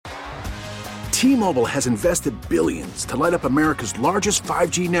T-Mobile has invested billions to light up America's largest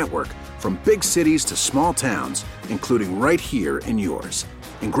 5G network, from big cities to small towns, including right here in yours.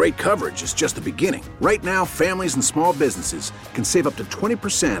 And great coverage is just the beginning. Right now, families and small businesses can save up to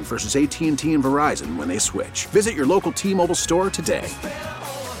 20% versus AT&T and Verizon when they switch. Visit your local T-Mobile store today.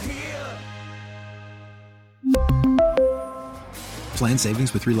 Plan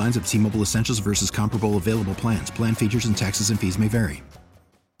savings with 3 lines of T-Mobile Essentials versus comparable available plans. Plan features and taxes and fees may vary.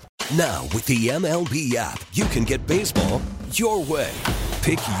 Now, with the MLB app, you can get baseball your way.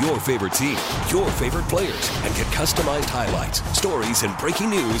 Pick your favorite team, your favorite players, and get customized highlights, stories, and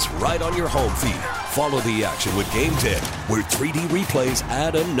breaking news right on your home feed. Follow the action with Game Day, where 3D replays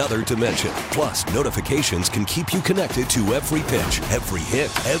add another dimension. Plus, notifications can keep you connected to every pitch, every hit,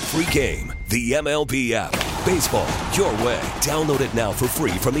 every game. The MLB app. Baseball your way. Download it now for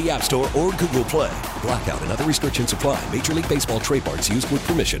free from the App Store or Google Play. Blackout and other restrictions apply. Major League Baseball trademarks used with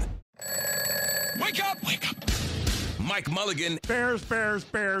permission. Wake up! Wake up! Mike Mulligan. Bears, football.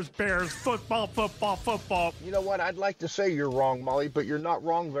 You know what? I'd like to say you're wrong, Mully, but you're not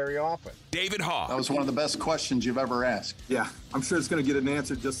wrong very often. David Haugh. That was one of the best questions you've ever asked. Yeah, I'm sure it's going to get an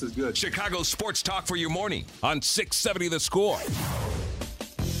answer just as good. Chicago Sports Talk for your morning on 670 The Score.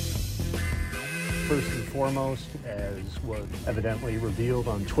 First and foremost, as was evidently revealed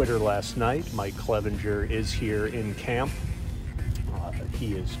on Twitter last night, Mike Clevenger is here in camp.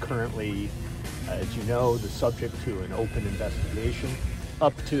 He is currently, as you know, the subject to an open investigation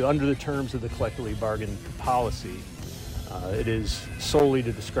up to under the terms of the collectively bargained policy. It is solely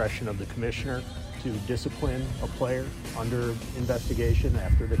the discretion of the commissioner to discipline a player under investigation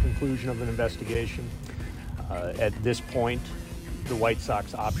after the conclusion of an investigation. At this point, the White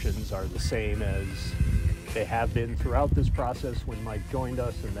Sox options are the same as they have been throughout this process when Mike joined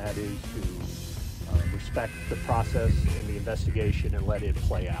us, and that is to respect the process and the investigation and let it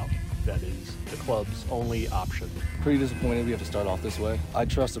play out. That is the club's only option. Pretty disappointed we have to start off this way. I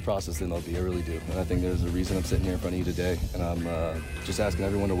trust the process in LB, I really do. And I think there's a reason I'm sitting here in front of you today. And I'm just asking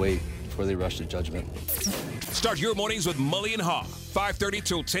everyone to wait before they rush to judgment. Start your mornings with Mully and Haugh, 5:30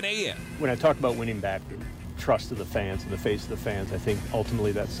 till 10 a.m. When I talk about winning back the trust of the fans and the face of the fans, I think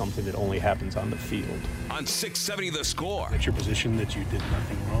ultimately that's something that only happens on the field. On 670 The Score. That's your position, that you did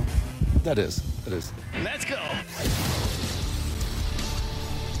nothing wrong? That is. Let's go.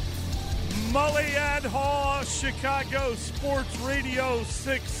 Mully and Haugh, Chicago Sports Radio,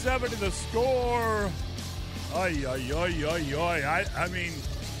 670 The Score. I mean,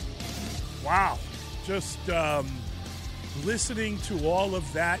 wow. Just listening to all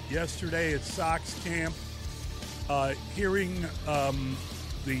of that yesterday at Sox camp, hearing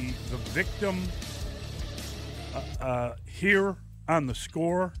the victim here on The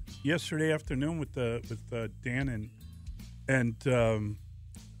Score yesterday afternoon with Dan and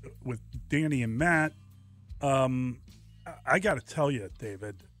with Danny and Matt. I got to tell you,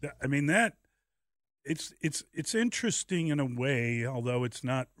 David, I mean, that it's interesting in a way, although it's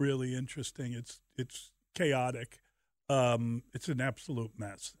not really interesting. It's chaotic. It's an absolute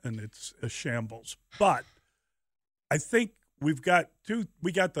mess, and it's a shambles. But I think we got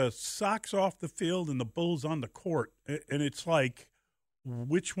the Sox off the field and the Bulls on the court, and it's like,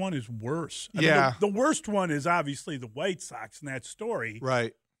 which one is worse? I mean, the worst one is obviously the White Sox in that story.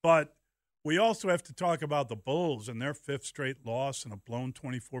 Right. But we also have to talk about the Bulls and their fifth straight loss and a blown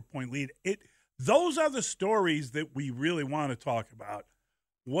 24-point lead. Those are the stories that we really want to talk about.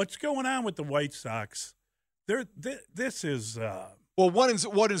 What's going on with the White Sox? This is one is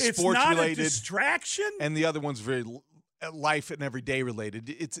it's sports not related, a distraction, and the other one's very life and everyday related.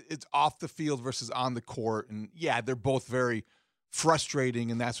 It's off the field versus on the court, and they're both very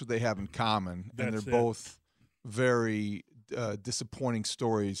frustrating, and that's what they have in common. And they're both very disappointing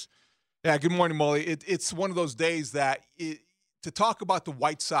stories. Yeah, good morning, Mully. It's one of those days that to talk about the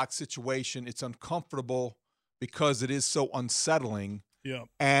White Sox situation, it's uncomfortable because it is so unsettling. Yeah.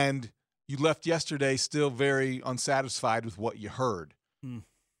 And you left yesterday still very unsatisfied with what you heard.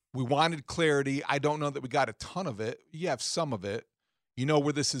 We wanted clarity. I don't know that we got a ton of it. You have some of it. You know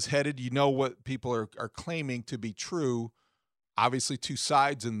where this is headed. You know what people are claiming to be true. Obviously, two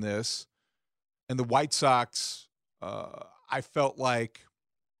sides in this. And the White Sox, I felt like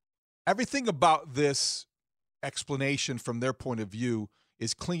everything about this explanation from their point of view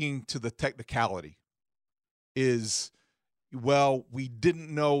is clinging to the technicality. Well, we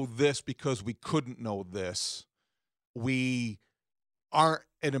didn't know this because we couldn't know this. We aren't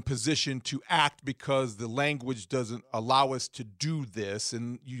in a position to act because the language doesn't allow us to do this,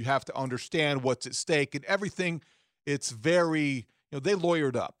 and you have to understand what's at stake and everything. It's very, they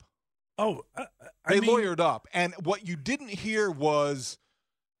lawyered up. They lawyered up. And what you didn't hear was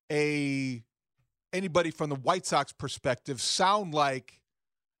a anybody from the White Sox perspective sound like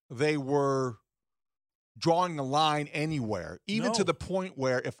they were drawing a line anywhere, even to the point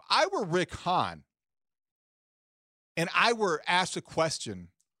where if I were Rick Hahn and I were asked a question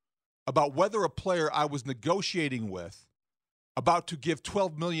about whether a player I was negotiating with, about to give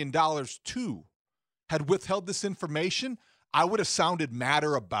 $12 million to, had withheld this information, I would have sounded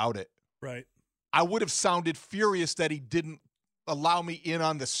madder about it. Right. I would have sounded furious that he didn't allow me in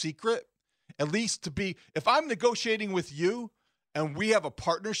on the secret. At least to be, if I'm negotiating with you and we have a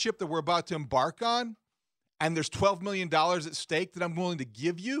partnership that we're about to embark on, and there's $12 million at stake that I'm willing to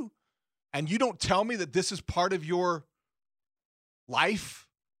give you, and you don't tell me that this is part of your life,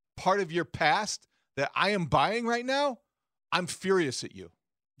 part of your past that I am buying right now, I'm furious at you.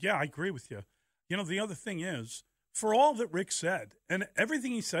 Yeah, I agree with you. You know, the other thing is, for all that Rick said, and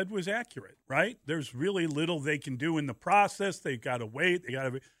everything he said was accurate, right? There's really little they can do in the process. They've got to wait.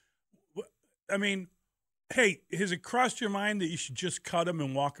 I mean, hey, has it crossed your mind that you should just cut him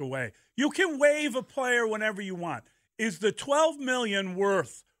and walk away? You can waive a player whenever you want. Is the $12 million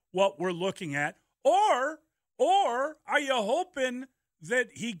worth what we're looking at? Or are you hoping that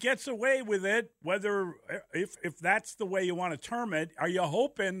he gets away with it, whether if that's the way you want to term it, are you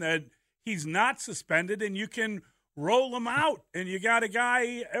hoping that he's not suspended and you can roll him out and you got a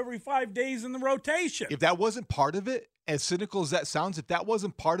guy every 5 days in the rotation? If that wasn't part of it, as cynical as that sounds, if that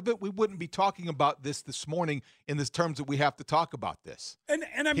wasn't part of it, we wouldn't be talking about this morning in the terms that we have to talk about this. And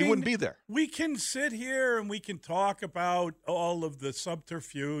I mean, he wouldn't be there. We can sit here and we can talk about all of the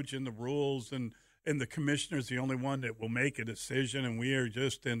subterfuge and the rules, and the commissioner's the only one that will make a decision, and we are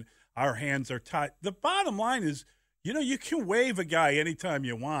just our hands are tied. The bottom line is, you can waive a guy anytime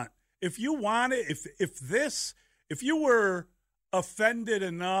you want. If you want it, if you were offended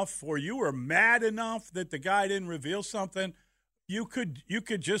enough or you were mad enough that the guy didn't reveal something, you could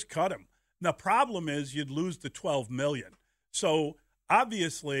just cut him. The problem is you'd lose the $12 million. So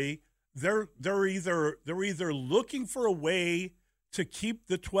obviously they're either looking for a way to keep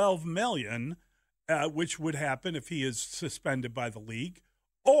the $12 million, which would happen if he is suspended by the league,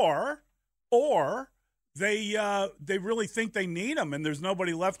 or they really think they need him and there's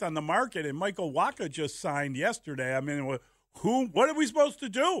nobody left on the market. And Michael Wacha just signed yesterday. I mean, what are we supposed to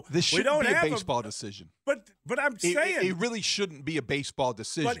do? This shouldn't be a baseball decision. But I'm saying it really shouldn't be a baseball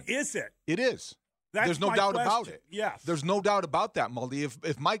decision. But is it? It is. There's no doubt about it. Yes. There's no doubt about that, Muldy.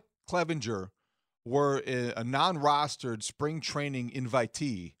 If Mike Clevenger were a non-rostered spring training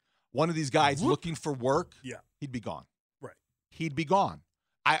invitee, one of these guys looking for work, he'd be gone. Right. He'd be gone.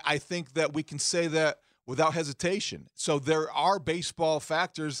 I think that we can say that without hesitation. So there are baseball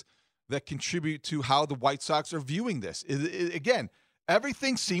factors that contribute to how the White Sox are viewing this. Again,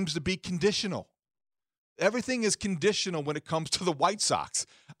 everything seems to be conditional. Everything is conditional when it comes to the White Sox.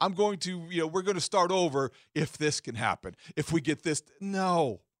 we're going to start over if this can happen, if we get this.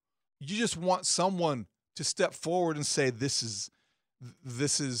 No, you just want someone to step forward and say, this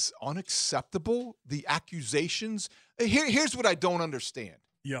is unacceptable. The accusations. Here's what I don't understand.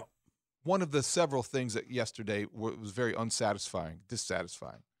 Yeah. One of the several things that yesterday was very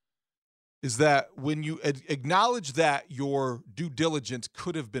dissatisfying, is that when you acknowledge that your due diligence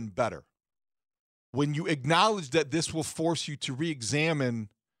could have been better, when you acknowledge that this will force you to re-examine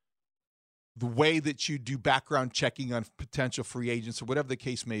the way that you do background checking on potential free agents or whatever the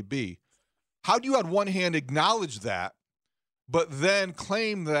case may be, how do you on one hand acknowledge that, but then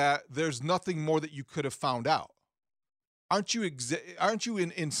claim that there's nothing more that you could have found out? Aren't you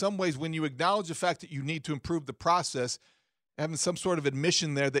in some ways, when you acknowledge the fact that you need to improve the process, having some sort of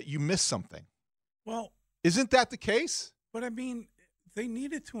admission there that you missed something? Well, isn't that the case? But I mean, they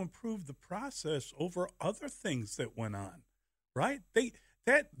needed to improve the process over other things that went on, right?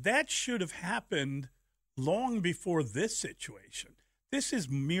 That should have happened long before this situation. This is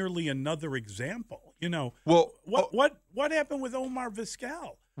merely another example. Well, what happened with Omar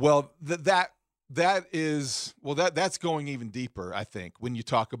Vizquel? Well, that's going even deeper, I think, when you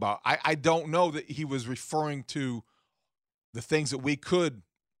talk about, I don't know that he was referring to the things that we could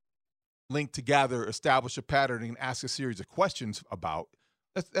link together, establish a pattern, and ask a series of questions about.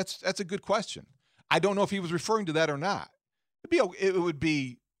 That's a good question. I don't know if he was referring to that or not. It would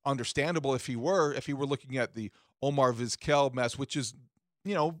be understandable if he were looking at the Omar Vizquel mess, which is,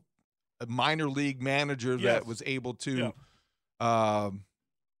 a minor league manager that was able to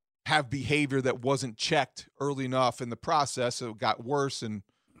have behavior that wasn't checked early enough in the process, so it got worse, and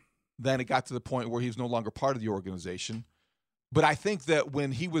then it got to the point where he was no longer part of the organization. But I think that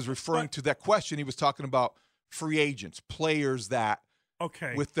when he was referring to that question, he was talking about free agents, players that,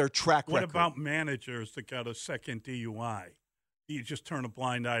 with their track record. What about managers that got a second DUI? you just turn a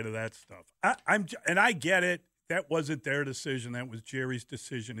blind eye to that stuff. I get it. That wasn't their decision. That was Jerry's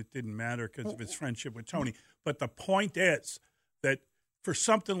decision. It didn't matter because of his friendship with Tony. But the point is that for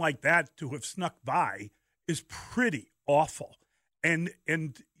something like that to have snuck by is pretty awful. And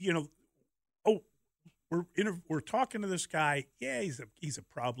we're talking to this guy. Yeah, he's a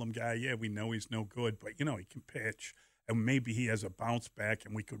problem guy. Yeah, we know he's no good, but he can pitch, and maybe he has a bounce back,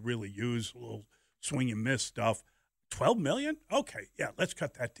 and we could really use a little swing and miss stuff. $12 million? Okay, yeah, let's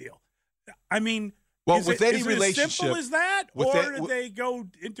cut that deal. I mean, is it as simple as that, or did they go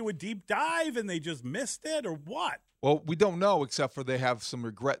into a deep dive and they just missed it, or what? Well, we don't know, except for they have some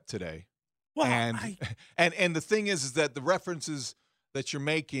regret today. Well, and the thing is that the references that you're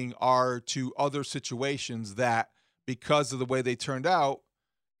making are to other situations that, because of the way they turned out,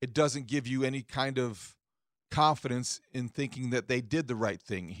 it doesn't give you any kind of confidence in thinking that they did the right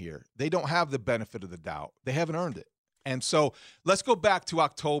thing here. They don't have the benefit of the doubt. They haven't earned it. And so let's go back to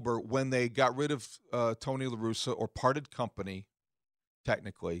October when they got rid of Tony La Russa, or parted company,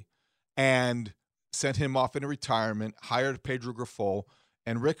 technically, and sent him off into retirement, hired Pedro Grifol,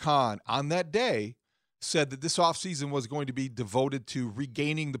 and Rick Hahn on that day said that this offseason was going to be devoted to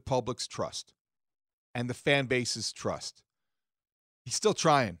regaining the public's trust and the fan base's trust. He's still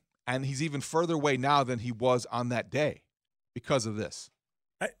trying, and he's even further away now than he was on that day because of this.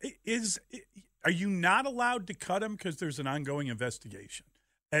 Are you not allowed to cut him because there's an ongoing investigation?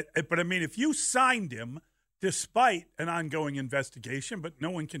 But, I mean, if you signed him despite an ongoing investigation, but no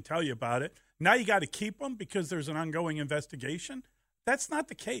one can tell you about it, now you got to keep him because there's an ongoing investigation? That's not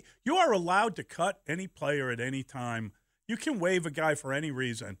the case. You are allowed to cut any player at any time. You can waive a guy for any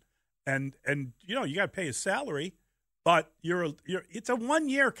reason, and you got to pay his salary, but it's a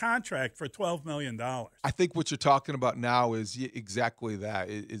 1-year contract for $12 million. I think what you're talking about now is exactly that.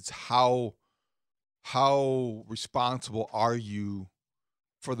 It's how responsible are you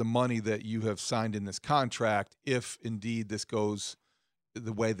for the money that you have signed in this contract if indeed this goes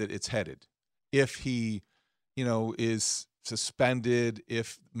the way that it's headed. If he, is suspended,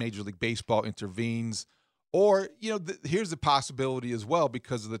 if Major League Baseball intervenes, or, here's the possibility as well,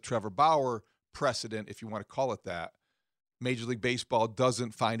 because of the Trevor Bauer precedent, if you want to call it that, Major League Baseball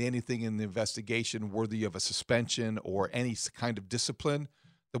doesn't find anything in the investigation worthy of a suspension or any kind of discipline,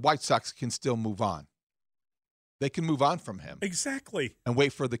 the White Sox can still move on. They can move on from him. Exactly. And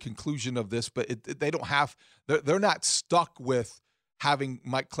wait for the conclusion of this, but they don't have – they're not stuck with having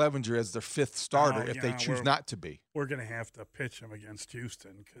Mike Clevenger as their fifth starter if they choose not to be. We're going to have to pitch him against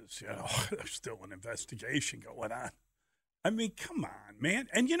Houston because, there's still an investigation going on. I mean, come on, man.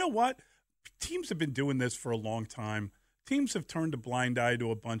 And you know what? Teams have been doing this for a long time. Teams have turned a blind eye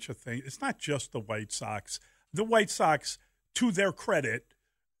to a bunch of things. It's not just the White Sox. The White Sox, to their credit,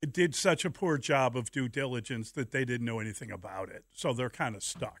 did such a poor job of due diligence that they didn't know anything about it. So they're kind of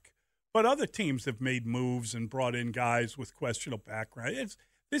stuck. But other teams have made moves and brought in guys with questionable background.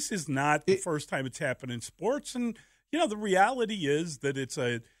 This is not the first time it's happened in sports. And, the reality is that it's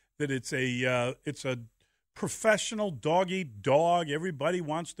a professional dog-eat-dog. Everybody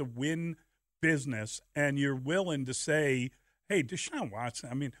wants to win business, and you're willing to say, hey, Deshaun Watson,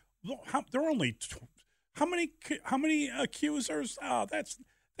 I mean, there are only how many accusers? Oh, that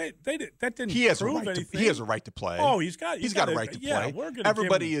didn't prove anything. He has a right to play. Oh, he's got a right to play. Yeah,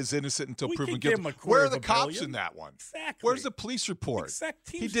 Everybody is innocent until proven guilty. Where are the cops in that one? Exactly. Where's the police report?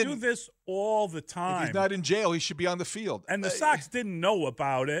 Exactly. Teams do this all the time. If he's not in jail, he should be on the field. And the Sox didn't know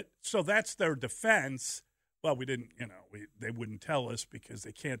about it, so that's their defense. Well, we didn't, they wouldn't tell us because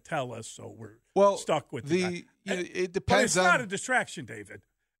they can't tell us, so we're stuck with it depends. But it's not a distraction, David.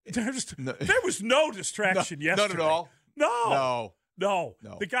 There was no distraction yesterday. Not at all. No.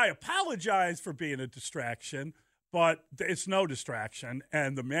 The guy apologized for being a distraction, but it's no distraction.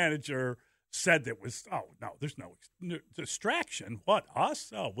 And the manager said that was, there's no distraction. What,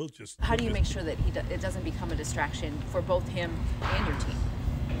 us? Oh, we'll just. How do you make sure that it doesn't become a distraction for both him and your team?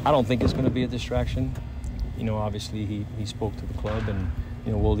 I don't think it's going to be a distraction. Obviously he spoke to the club, and,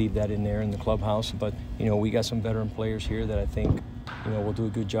 we'll leave that in there in the clubhouse. But, we got some veteran players here that I think, will do a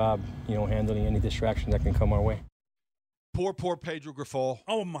good job, handling any distraction that can come our way. Poor Pedro Grifol.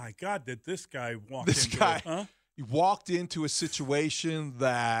 Oh, my God, did this guy walk He walked into a situation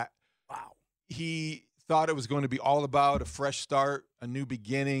that he thought it was going to be all about a fresh start, a new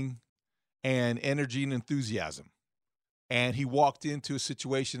beginning, and energy and enthusiasm. And he walked into a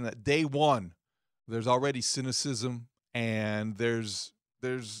situation that day one, there's already cynicism, and there's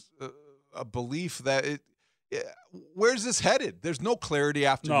a belief that where's this headed? There's no clarity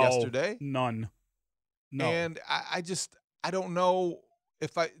after yesterday. None. No. And I don't know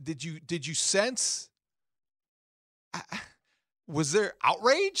if did you sense Was there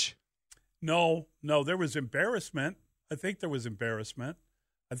outrage? No, there was embarrassment. I think there was embarrassment.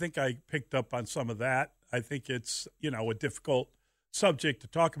 I think I picked up on some of that. I think it's, a difficult subject to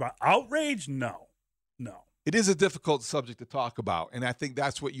talk about. Outrage? No. It is a difficult subject to talk about, and I think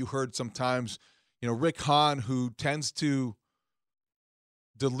that's what you heard sometimes. Rick Hahn, who tends to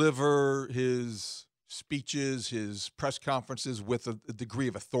deliver his speeches, his press conferences with a degree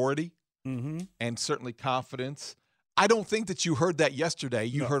of authority and certainly confidence. I don't think that you heard that yesterday.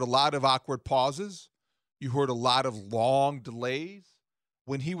 You heard a lot of awkward pauses. You heard a lot of long delays.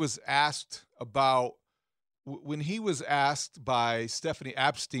 When he was asked by Stephanie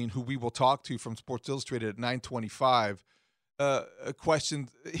Epstein, who we will talk to from Sports Illustrated at 9:25, a question.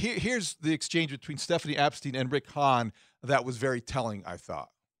 Here's the exchange between Stephanie Epstein and Rick Hahn that was very telling, I thought.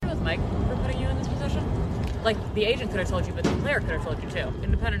 Was Mike for putting you in this position? Like, the agent could have told you, but the player could have told you too.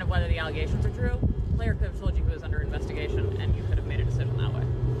 Independent of whether the allegations are true, the player could have told you he was under investigation, and you could have made a decision that way.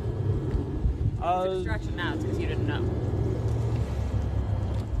 It's a distraction now. It's because you didn't know.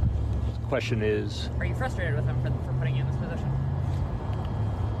 The question is... Are you frustrated with him for putting you in this position?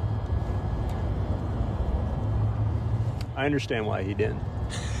 I understand why he didn't.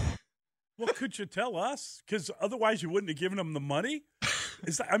 Well, could you tell us? Because otherwise you wouldn't have given him the money.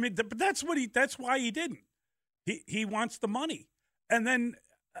 But that's why he didn't. He wants the money, and then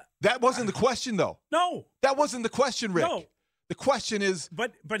that wasn't the question, though. No, that wasn't the question, Rick. No, the question is.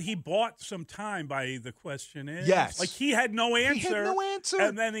 But he bought some time by the question is. Yes, like he had no answer. He had no answer,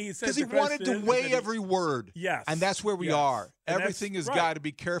 and then he said because he wanted to weigh every word. Yes, and that's where we are. And everything has got to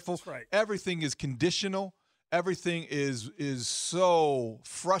be careful. That's right. Everything is conditional. Everything is so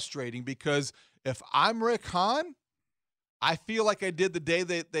frustrating because if I'm Rick Hahn, I feel like I did the day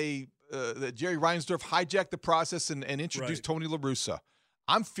that that Jerry Reinsdorf hijacked the process and introduced Tony La Russa.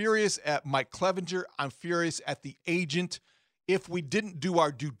 I'm furious at Mike Clevenger. I'm furious at the agent. If we didn't do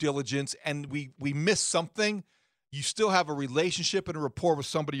our due diligence and we missed something, you still have a relationship and a rapport with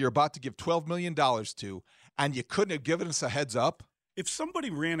somebody you're about to give $12 million to, and you couldn't have given us a heads up. If somebody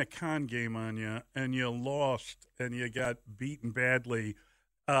ran a con game on you and you lost and you got beaten badly,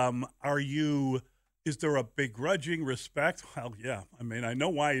 is there a begrudging respect? Well, yeah. I mean, I know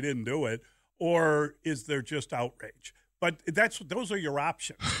why he didn't do it. Or is there just outrage? But those are your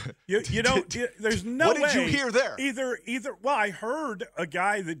options. There's no way. What did you hear there? Either. Well, I heard a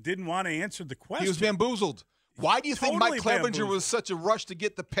guy that didn't want to answer the question. He was bamboozled. Why do you think Mike Clevenger was such a rush to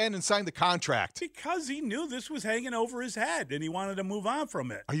get the pen and sign the contract? Because he knew this was hanging over his head, and he wanted to move on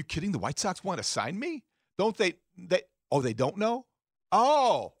from it. Are you kidding? The White Sox want to sign me? Don't they? They don't know?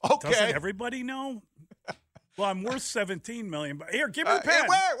 Oh, okay. Doesn't everybody know? Well, I'm worth $17 million. But here, give me a pen.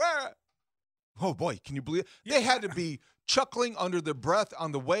 Where? Oh, boy, can you believe it? Yeah. They had to be chuckling under their breath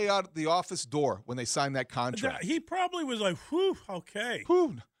on the way out the office door when they signed that contract. He probably was like, whew, okay.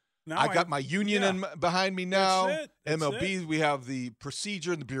 Whew. Now I got my union behind me now. That's MLB, we have the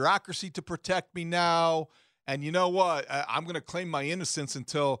procedure and the bureaucracy to protect me now. And you know what? I'm going to claim my innocence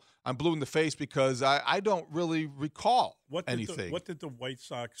until I'm blue in the face because I don't really recall anything. What did the White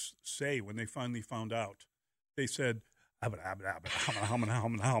Sox say when they finally found out? They said,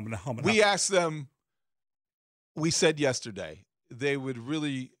 we asked them, we said yesterday, they would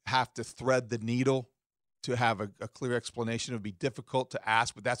really have to thread the needle to have a clear explanation. It would be difficult to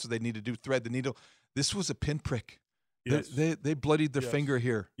ask, but that's what they need to do, thread the needle. This was a pinprick. Yes. They bloodied their finger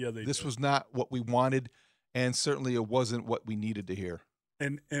here. Yeah, this was not what we wanted, and certainly it wasn't what we needed to hear.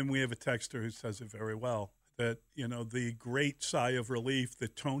 And we have a texter who says it very well, that, the great sigh of relief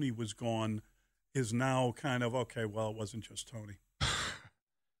that Tony was gone is now kind of, okay, well, it wasn't just Tony.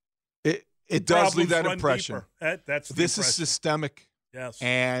 It does leave that impression. This is systemic. Yes.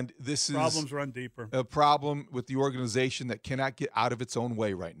 And this is problems run deeper. A problem with the organization that cannot get out of its own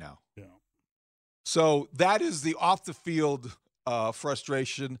way right now. Yeah. So that is the off the field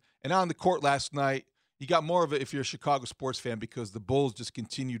frustration. And on the court last night, you got more of it if you're a Chicago sports fan because the Bulls just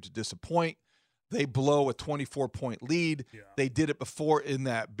continue to disappoint. They blow a 24-point lead. Yeah. They did it before in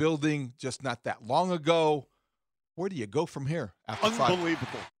that building just not that long ago. Where do you go from here?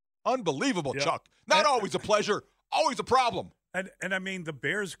 Unbelievable, yeah. Chuck. Not always a pleasure, always a problem. And I mean, the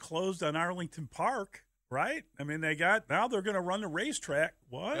Bears closed on Arlington Park, right? I mean, now they're going to run the racetrack.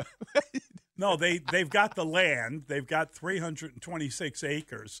 What? No, they've got the land. They've got 326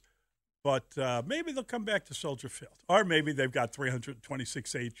 acres. But maybe they'll come back to Soldier Field. Or maybe they've got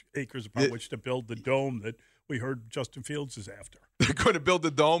 326 acres upon which to build the dome that we heard Justin Fields is after. They're going to build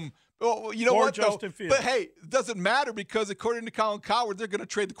the dome. Well, you know what, though? Fields. But, hey, it doesn't matter because according to Colin Cowherd, they're going to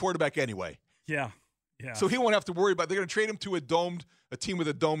trade the quarterback anyway. Yeah. So he won't have to worry about it. They're going to trade him to a team with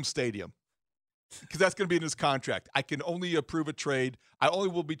a domed stadium. because that's going to be in his contract. I can only approve a trade. I only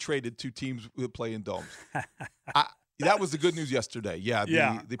will be traded to teams that play in domes. That was the good news yesterday. Yeah,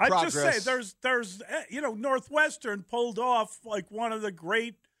 the progress. I just say there's Northwestern pulled off like one of the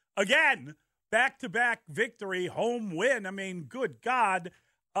great, again, back-to-back victory, home win. I mean, good God.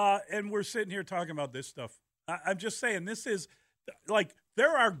 And we're sitting here talking about this stuff. I'm just saying, this is like,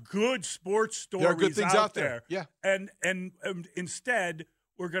 there are good sports stories there are good things out there. Yeah. And instead,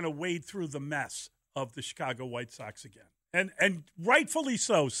 we're going to wade through the mess of the Chicago White Sox again. And rightfully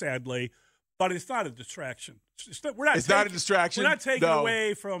so, sadly, but it's not a distraction. It's not a distraction. We're not taking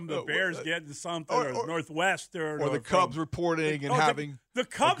away from the Bears getting something or Northwestern. Or the Cubs reporting and having the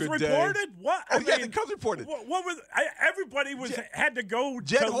Cubs reported? Day. What? The Cubs reported. What was everybody had to go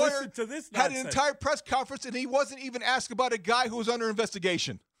Jed to Hoyer listen to this had nonsense. an entire press conference, and he wasn't even asked about a guy who was under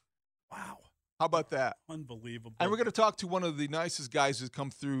investigation. Wow. How about that? Unbelievable. And we're going to talk to one of the nicest guys who's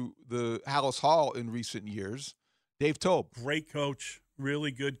come through the Hallis Hall in recent years, Dave Toub. Great coach, really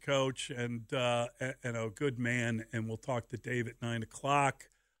good coach, and a good man. And we'll talk to Dave at 9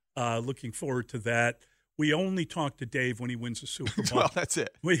 o'clock. Looking forward to that. We only talk to Dave when he wins a Super Bowl. Well, that's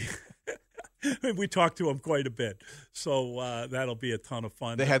it. We talk to him quite a bit, so that'll be a ton of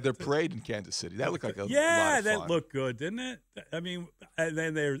fun. They had their parade in Kansas City. That looked like a lot of fun. That looked good, didn't it? I mean, and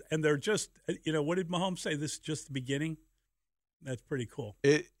then they're just, what did Mahomes say? This is just the beginning. That's pretty cool.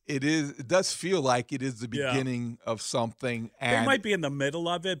 It is. It does feel like it is the beginning of something. And they might be in the middle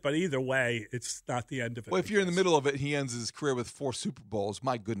of it, but either way, it's not the end of it. Well, if you're in the middle of it, he ends his career with 4 Super Bowls.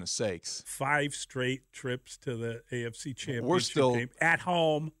 My goodness sakes! 5 straight trips to the AFC Championship We're still game at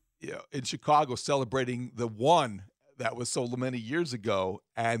home. Yeah, in Chicago, celebrating the one that was so many years ago,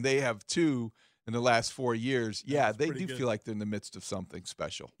 and they have 2 in the last 4 years. Yeah, they do feel like they're in the midst of something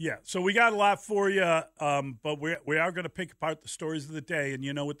special. Yeah, so we got a lot for you, but we are going to pick apart the stories of the day, and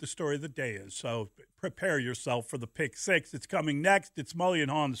you know what the story of the day is. So prepare yourself for the Pick 6. It's coming next. It's Mully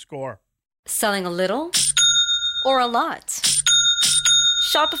and Haw on The Score. Selling a little or a lot?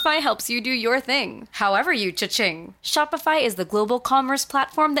 Shopify helps you do your thing, however you cha-ching. Shopify is the global commerce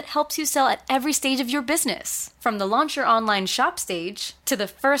platform that helps you sell at every stage of your business. From the launch your online shop stage, to the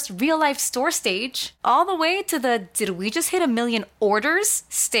first real-life store stage, all the way to the did we just hit 1 million orders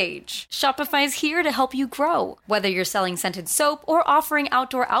stage. Shopify is here to help you grow. Whether you're selling scented soap or offering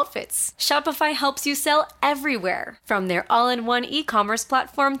outdoor outfits, Shopify helps you sell everywhere. From their all-in-one e-commerce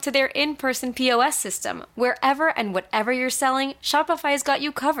platform to their in-person POS system, wherever and whatever you're selling, Shopify's got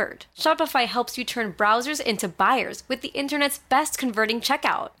you covered. Shopify helps you turn browsers into buyers with the internet's best converting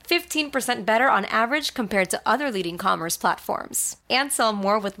checkout. 15% better on average compared to other leading commerce platforms. And sell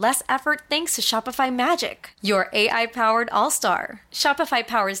more with less effort thanks to Shopify Magic, your AI-powered all-star. Shopify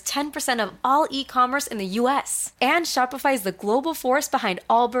powers 10% of all e-commerce in the U.S. And Shopify is the global force behind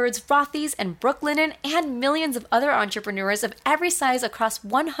Allbirds, Rothy's, and Brooklinen, and millions of other entrepreneurs of every size across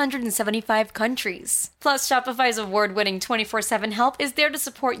 175 countries. Plus, Shopify's award-winning 24/7 help is there to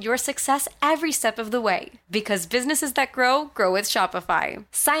support your success every step of the way. Because businesses that grow with Shopify.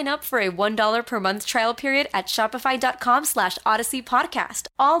 Sign up for a $1 per month trial period at shopify.com/Odyssey Podcast,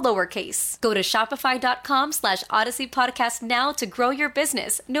 all lowercase. Go to shopify.com/Odyssey Podcast now to grow your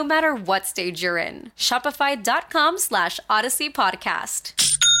business, no matter what stage you're in. Shopify.com/Odyssey Podcast.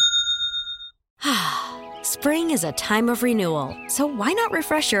 Spring is a time of renewal, so why not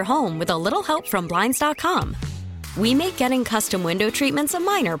refresh your home with a little help from Blinds.com? We make getting custom window treatments a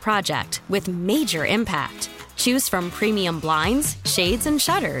minor project with major impact. Choose from premium blinds, shades, and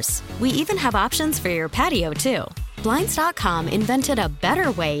shutters. We even have options for your patio, too. Blinds.com invented a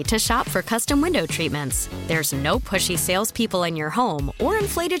better way to shop for custom window treatments. There's no pushy salespeople in your home or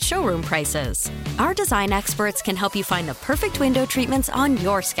inflated showroom prices. Our design experts can help you find the perfect window treatments on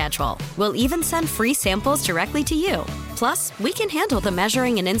your schedule. We'll even send free samples directly to you. Plus, we can handle the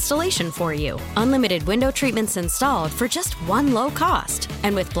measuring and installation for you. Unlimited window treatments installed for just one low cost.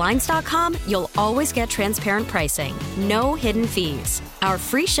 And with Blinds.com, you'll always get transparent pricing. No hidden fees. Our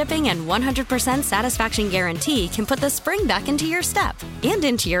free shipping and 100% satisfaction guarantee can put the spring back into your step and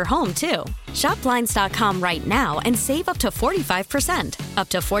into your home, too. Shop Blinds.com right now and save up to 45%. Up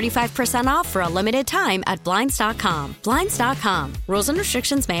to 45% off for a limited time at Blinds.com. Blinds.com. Rules and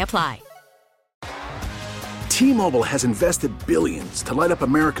restrictions may apply. T-Mobile has invested billions to light up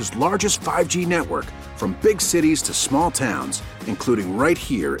America's largest 5G network, from big cities to small towns, including right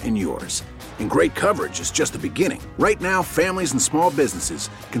here in yours. And great coverage is just the beginning. Right now, families and small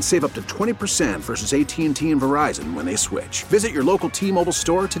businesses can save up to 20% versus AT&T and Verizon when they switch. Visit your local T-Mobile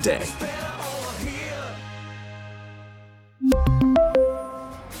store today.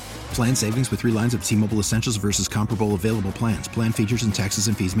 Plan savings with 3 lines of T-Mobile Essentials versus comparable available plans. Plan features and taxes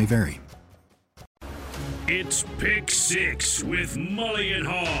and fees may vary. It's Pick Six with Mully and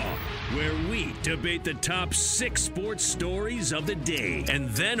Haw, where we debate the top 6 sports stories of the day and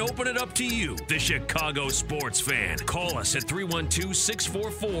then open it up to you, the Chicago sports fan. Call us at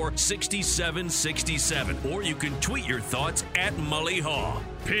 312-644-6767, or you can tweet your thoughts at Mully Haw.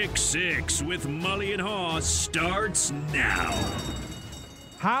 Pick Six with Mully and Haw starts now.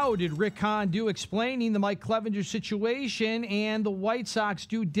 How did Rick Hahn do explaining the Mike Clevenger situation and the White Sox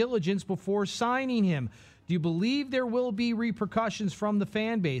due diligence before signing him? Do you believe there will be repercussions from the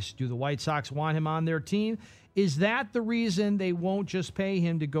fan base? Do the White Sox want him on their team? Is that the reason they won't just pay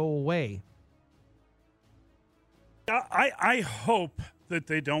him to go away? I hope that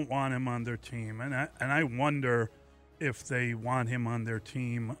they don't want him on their team, and I wonder if they want him on their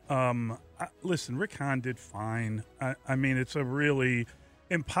team. Listen, Rick Hahn did fine. I mean, it's a really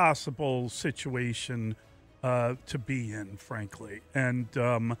impossible situation to be in, frankly, and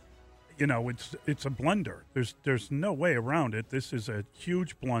it's a blunder. There's no way around it. This is a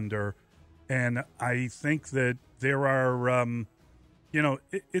huge blunder, and I think that there are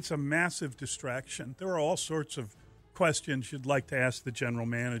it's a massive distraction. There are all sorts of questions you'd like to ask the general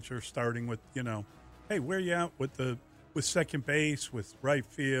manager, starting with hey, where you at with second base, with right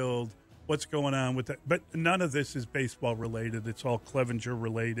field? What's going on with that? But none of this is baseball related. It's all Clevenger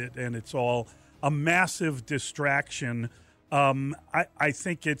related, and it's all a massive distraction. I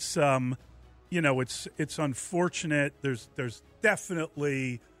think it's it's unfortunate. There's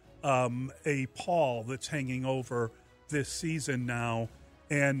definitely a pall that's hanging over this season now,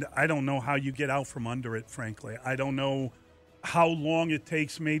 and I don't know how you get out from under it. Frankly, I don't know how long it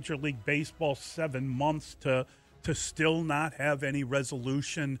takes Major League Baseball, 7 months to still not have any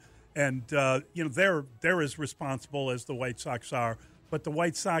resolution. And, they're as responsible as the White Sox are. But the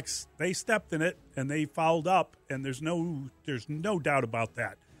White Sox, they stepped in it, and they fouled up, and there's no doubt about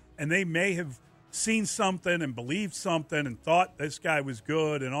that. And they may have seen something and believed something and thought this guy was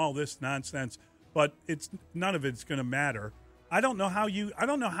good and all this nonsense, but none of it's going to matter. I don't know how,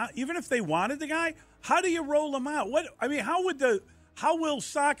 even if they wanted the guy, how do you roll him out? How will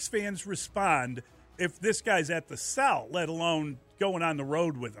Sox fans respond if this guy's at the cell, let alone going on the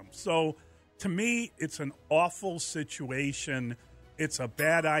road with him? So to me, it's an awful situation. It's a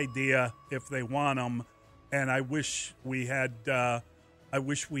bad idea if they want him, and I wish we had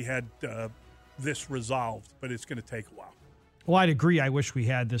this resolved, but it's going to take a while. Well, I'd agree. I wish we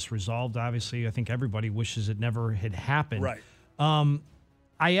had this resolved. Obviously, I think everybody wishes it never had happened. Right.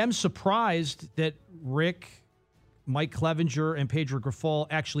 I am surprised that Rick, Mike Clevenger, and Pedro Grifol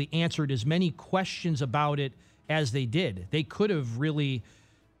actually answered as many questions about it as they did. They could have really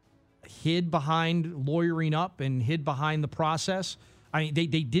hid behind lawyering up and hid behind the process. I mean, they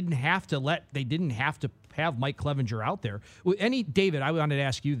didn't have to have Mike Clevenger out there. David, I wanted to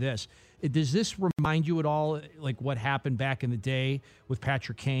ask you this. Does this remind you at all like what happened back in the day with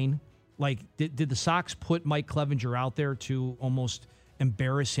Patrick Kane? Like, did the Sox put Mike Clevenger out there to almost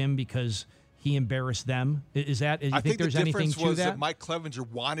embarrass him because he embarrassed them? Is that? I think there's anything to that? I think the difference was that Mike Clevenger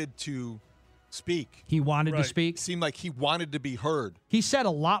wanted to speak. He wanted to speak. It seemed like he wanted to be heard. He said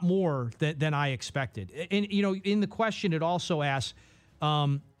a lot more than I expected. And in the question, it also asks,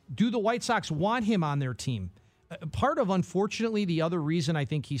 do the White Sox want him on their team? Part of, unfortunately, the other reason I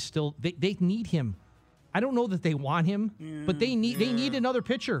think he's still they need him. I don't know that they want him, but they need another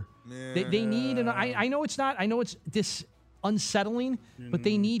pitcher. They need I know it's not. I know it's unsettling, but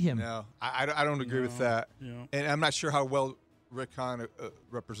they need him. No, I don't agree with that. Yeah. And I'm not sure how well Rick Hahn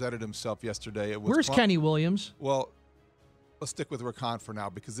represented himself yesterday. Where's Kenny Williams? Well, let's stick with Rick Hahn for now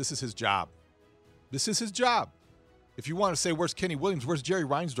because this is his job. This is his job. If you want to say, where's Kenny Williams, where's Jerry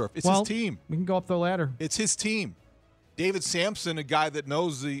Reinsdorf? It's his team. We can go up the ladder. It's his team. David Sampson, a guy that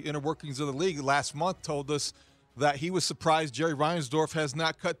knows the inner workings of the league, last month told us that he was surprised Jerry Reinsdorf has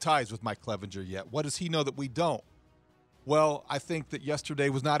not cut ties with Mike Clevenger yet. What does he know that we don't? Well, I think that yesterday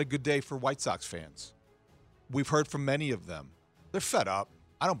was not a good day for White Sox fans. We've heard from many of them. They're fed up.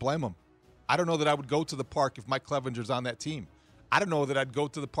 I don't blame them. I don't know that I would go to the park if Mike Clevenger's on that team. I don't know that I'd go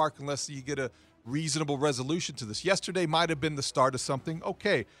to the park unless you get a reasonable resolution to this. Yesterday might have been the start of something.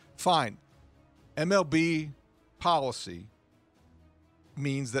 Okay, fine. MLB policy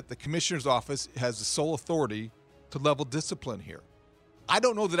means that the commissioner's office has the sole authority to level discipline here. I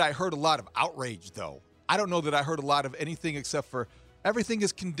don't know that I heard a lot of outrage, though. I don't know that I heard a lot of anything except for everything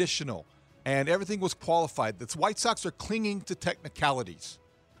is conditional and everything was qualified. The White Sox are clinging to technicalities.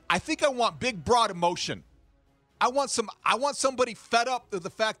 I think I want big, broad emotion. I want somebody fed up with the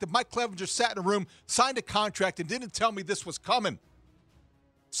fact that Mike Clevenger sat in a room, signed a contract, and didn't tell me this was coming.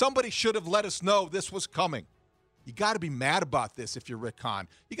 Somebody should have let us know this was coming. You got to be mad about this if you're Rick Hahn.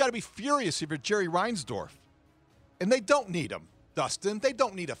 You got to be furious if you're Jerry Reinsdorf. And they don't need him, Dustin. They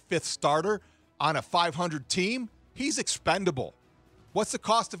don't need a fifth starter on a 500 team. He's expendable. What's the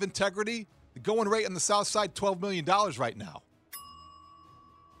cost of integrity? The going rate on the South Side, $12 million right now.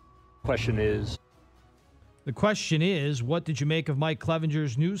 The question is, what did you make of Mike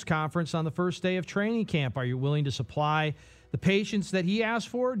Clevenger's news conference on the first day of training camp? Are you willing to supply the patience that he asked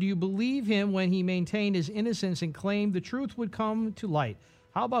for? Do you believe him when he maintained his innocence and claimed the truth would come to light?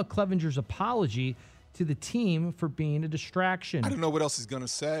 How about Clevenger's apology to the team for being a distraction? I don't know what else he's going to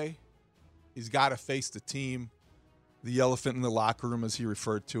say. He's got to face the team, the elephant in the locker room, as he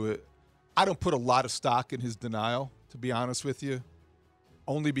referred to it. I don't put a lot of stock in his denial, to be honest with you,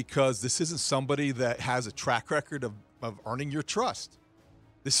 only because this isn't somebody that has a track record of earning your trust.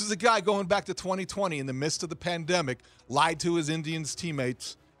 This is a guy going back to 2020 in the midst of the pandemic, lied to his Indians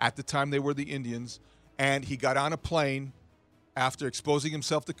teammates at the time they were the Indians, and he got on a plane after exposing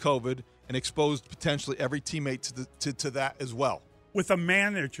himself to COVID and exposed potentially every teammate to that as well. With a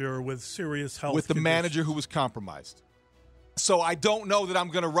manager with serious health With the conditions. manager who was compromised. So I don't know that I'm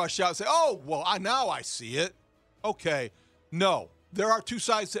going to rush out and say, oh, well, now I see it. Okay. No. There are two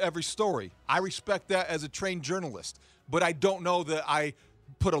sides to every story. I respect that as a trained journalist. But I don't know that I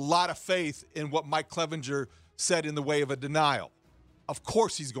put a lot of faith in what Mike Clevenger said in the way of a denial. Of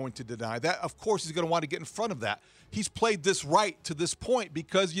course he's going to deny that. Of course he's going to want to get in front of that. He's played this right to this point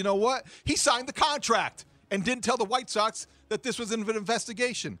because, you know what? He signed the contract and didn't tell the White Sox that this was an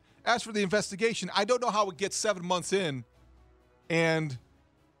investigation. As for the investigation, I don't know how it gets 7 months in, and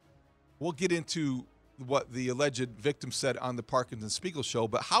we'll get into what the alleged victim said on the Parkinson Spiegel show,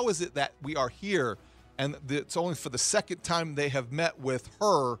 but how is it that we are here and it's only for the second time they have met with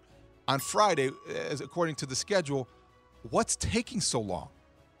her on Friday, as according to the schedule? What's taking so long?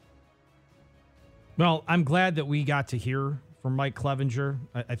 Well, I'm glad that we got to hear from Mike Clevenger.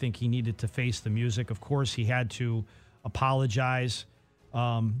 I think he needed to face the music. Of course, he had to apologize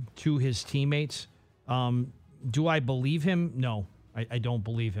to his teammates. Do I believe him? No, I don't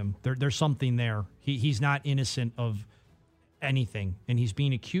believe him. There's something there. He's not innocent of anything, and he's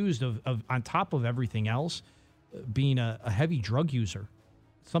being accused of on top of everything else, being a heavy drug user.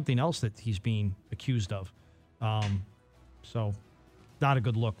 Something else that he's being accused of. So not a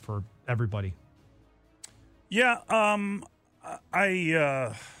good look for everybody. Yeah,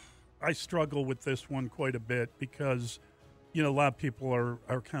 I struggle with this one quite a bit because, you know, a lot of people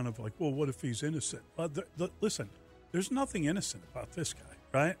are kind of like, well, what if he's innocent? Listen, there's nothing innocent about this guy,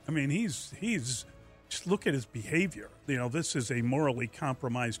 right? I mean, he's just look at his behavior. You know, this is a morally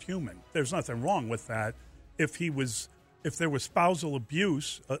compromised human. There's nothing wrong with that. If there was spousal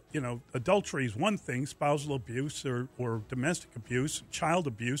abuse, adultery is one thing, spousal abuse or domestic abuse, child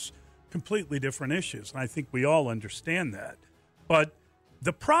abuse, completely different issues. And I think we all understand that. But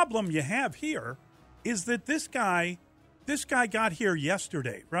the problem you have here is that this guy got here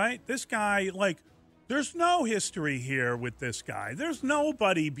yesterday, right? This guy, there's no history here with this guy. There's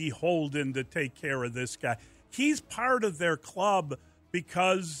nobody beholden to take care of this guy. He's part of their club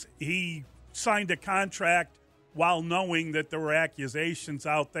because he signed a contract while knowing that there were accusations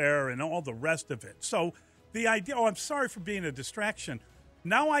out there and all the rest of it. So the idea, I'm sorry for being a distraction.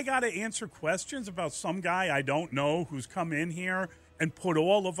 Now I got to answer questions about some guy I don't know who's come in here and put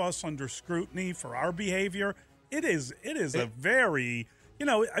all of us under scrutiny for our behavior. It is a very,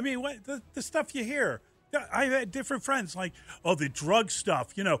 the stuff you hear. I've had different friends like, the drug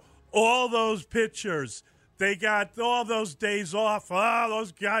stuff, all those pitchers, they got all those days off.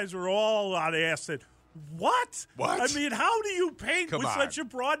 Those guys are all on acid. What? I mean, how do you paint with such a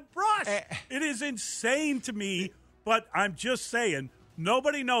broad brush? It is insane to me, but I'm just saying,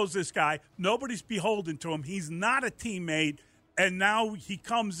 nobody knows this guy. Nobody's beholden to him. He's not a teammate, and now he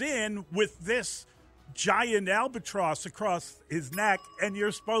comes in with this giant albatross across his neck, and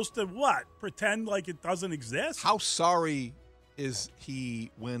you're supposed to, what, pretend like it doesn't exist? How sorry is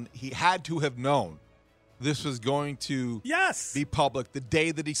he when he had to have known this was going to be public the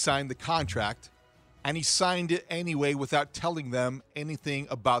day that he signed the contract, and he signed it anyway without telling them anything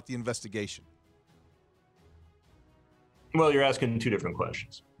about the investigation? Well, you're asking two different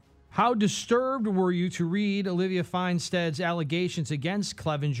questions. How disturbed were you to read Olivia Feinstead's allegations against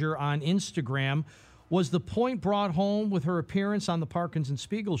Clevenger on Instagram? Was the point brought home with her appearance on the Parkinson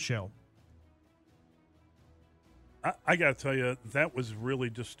Spiegel show? I got to tell you, that was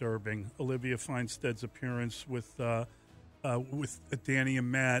really disturbing. Olivia Feinstead's appearance with Danny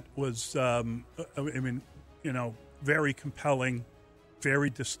and Matt was, very compelling, very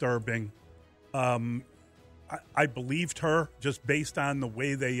disturbing. I believed her just based on the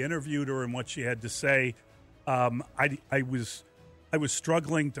way they interviewed her and what she had to say. I was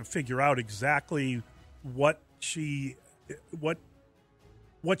struggling to figure out exactly what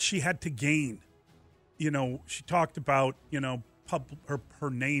what she had to gain. She talked about her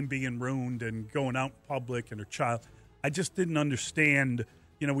name being ruined and going out in public and her child. I just didn't understand.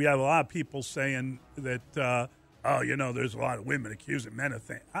 We have a lot of people saying that there's a lot of women accusing men of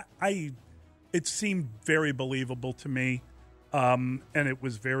things. It seemed very believable to me, and it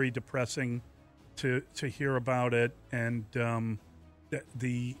was very depressing to hear about it. And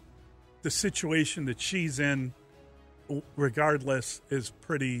the situation that she's in, regardless, is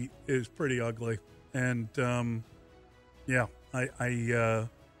pretty ugly. And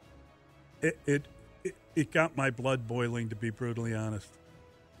it got my blood boiling, to be brutally honest.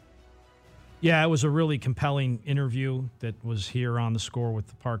 Yeah, it was a really compelling interview that was here on The Score with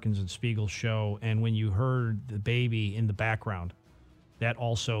the Parkins and Spiegel show. And when you heard the baby in the background, that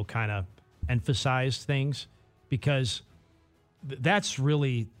also kind of emphasized things, because that's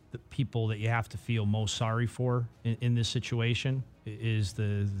really the people that you have to feel most sorry for in this situation, is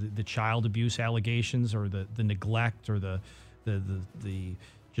the child abuse allegations, or the neglect, or the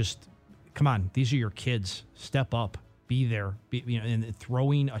just, come on, these are your kids. Step up, be there, and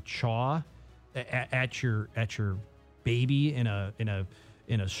throwing a chaw at your baby in a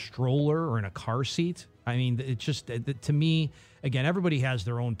stroller or in a car seat. I mean, it just, to me, again, everybody has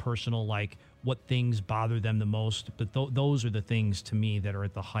their own personal, what things bother them the most, but those are the things to me that are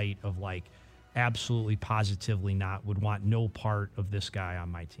at the height of absolutely positively would want no part of this guy on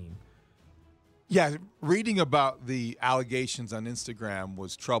my team. Yeah, reading about the allegations on Instagram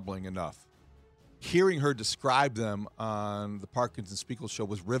was troubling enough. Hearing her describe them on the Parkins and Spiegel show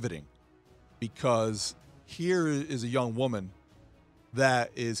was riveting, because here is a young woman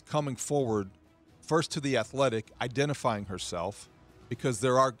that is coming forward first to The Athletic, identifying herself, because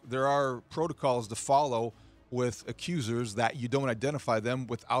there are protocols to follow with accusers that you don't identify them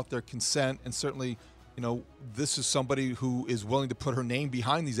without their consent. And certainly, this is somebody who is willing to put her name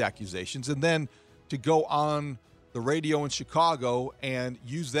behind these accusations, and then to go on the radio in Chicago and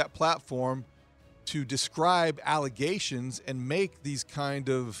use that platform to describe allegations and make these kind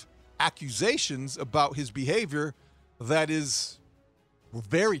of accusations about his behavior that is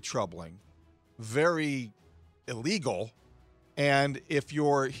very troubling, very illegal. And if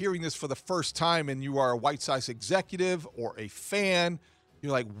you're hearing this for the first time and you are a White Sox executive or a fan,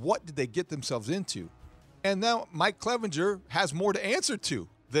 you're like, what did they get themselves into? And now Mike Clevenger has more to answer to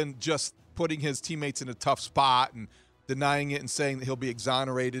than just putting his teammates in a tough spot and denying it and saying that he'll be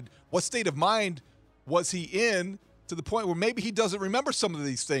exonerated. What state of mind was he in to the point where maybe he doesn't remember some of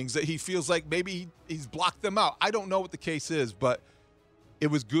these things, that he feels like maybe he's blocked them out? I don't know what the case is, but it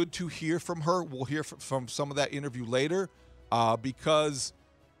was good to hear from her. We'll hear from some of that interview later, because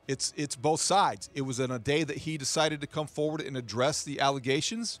it's both sides. It was on a day that he decided to come forward and address the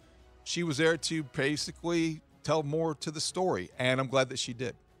allegations. She was there to basically tell more to the story, and I'm glad that she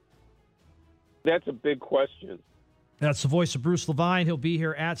did. That's a big question. That's the voice of Bruce Levine. He'll be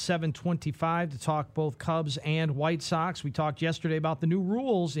here at 7:25 to talk both Cubs and White Sox. We talked yesterday about the new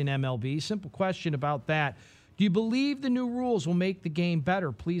rules in MLB. Simple question about that. Do you believe the new rules will make the game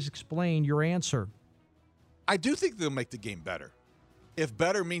better? Please explain your answer. I do think they'll make the game better. If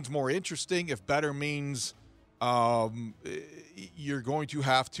better means more interesting, if better means you're going to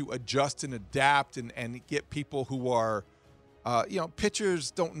have to adjust and adapt and get people who are,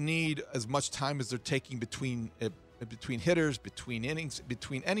 pitchers don't need as much time as they're taking between hitters, between innings,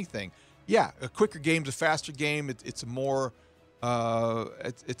 between anything. Yeah, a quicker game's a faster game. It's more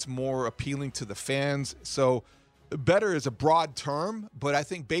appealing to the fans. So better is a broad term, but I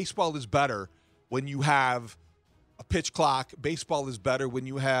think baseball is better when you have a pitch clock. Baseball is better when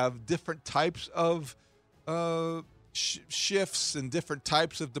you have different types of shifts and different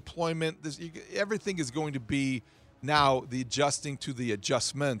types of deployment. Everything is going to be now the adjusting to the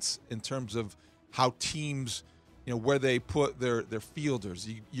adjustments in terms of how teams, where they put their fielders.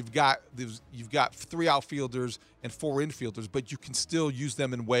 You've got 3 outfielders and 4 infielders, but you can still use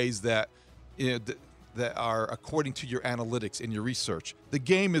them in ways that that are according to your analytics and your research. The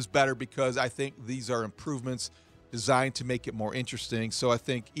game is better because I think these are improvements designed to make it more interesting. So I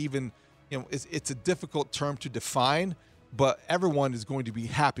think even it's a difficult term to define, but everyone is going to be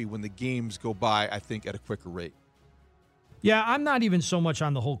happy when the games go by, I think, at a quicker rate. Yeah, I'm not even so much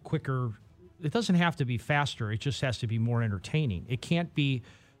on the whole quicker. It doesn't have to be faster. It just has to be more entertaining. It can't be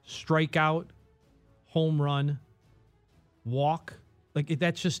strikeout, home run, walk.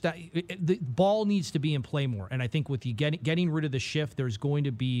 That's just the ball needs to be in play more. And I think with you getting rid of the shift, there's going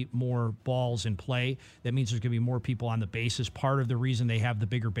to be more balls in play. That means there's going to be more people on the bases. Part of the reason they have the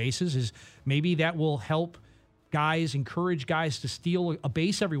bigger bases is maybe that will help encourage guys to steal a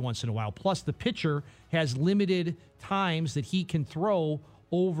base every once in a while. Plus, the pitcher has limited times that he can throw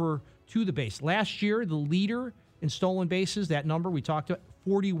over to the base. Last year, the leader in stolen bases, that number we talked about,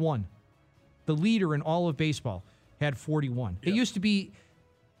 41. The leader in all of baseball had 41. It used to be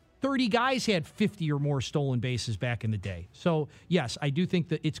 30 guys had 50 or more stolen bases back in the day. So, yes, I do think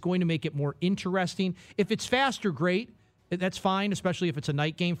that it's going to make it more interesting. If it's faster, great. That's fine, especially if it's a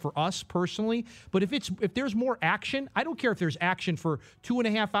night game for us personally. But if there's more action, I don't care if there's action for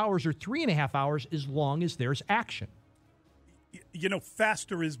 2.5 hours or 3.5 hours, as long as there's action.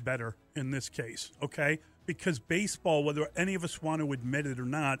 Faster is better in this case, okay? Because baseball, whether any of us want to admit it or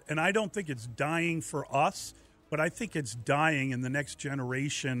not, and I don't think it's dying for us, but I think it's dying, and the next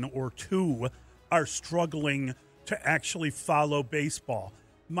generation or two are struggling to actually follow baseball.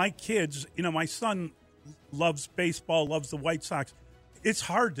 My kids, my son loves baseball, loves the White Sox. It's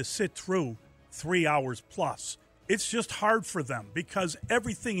hard to sit through 3 hours plus. It's just hard for them because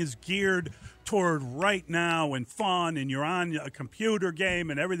everything is geared toward right now and fun, and you're on a computer game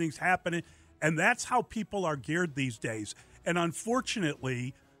and everything's happening. And that's how people are geared these days. And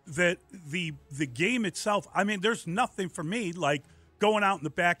unfortunately, that the game itself, there's nothing for me like going out in the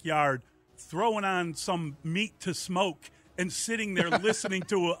backyard, throwing on some meat to smoke, and sitting there listening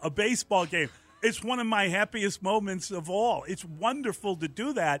to a baseball game. It's one of my happiest moments of all. It's wonderful to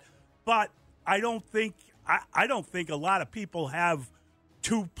do that, but I don't think a lot of people have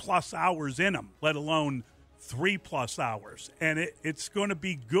 2+ hours in them, let alone 3+ hours. And it's going to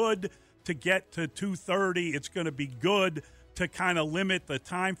be good to get to 2:30. It's going to be good to kind of limit the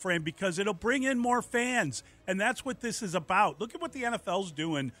time frame because it'll bring in more fans, and that's what this is about. Look at what the NFL's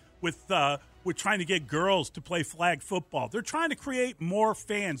doing with trying to get girls to play flag football. They're trying to create more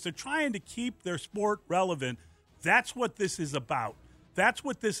fans. They're trying to keep their sport relevant. That's what this is about. That's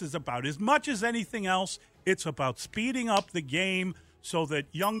what this is about. As much as anything else, it's about speeding up the game so that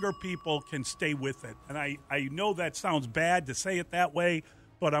younger people can stay with it. And I know that sounds bad to say it that way,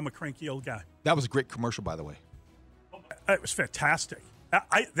 but I'm a cranky old guy. That was a great commercial, by the way. It was fantastic.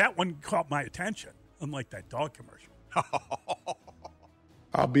 That one caught my attention, unlike that dog commercial.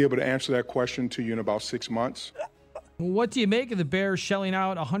 I'll be able to answer that question to you in about 6 months. What do you make of the Bears shelling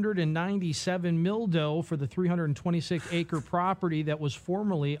out $197 million for the 326-acre property that was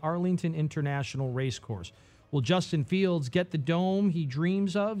formerly Arlington International Racecourse? Will Justin Fields get the dome he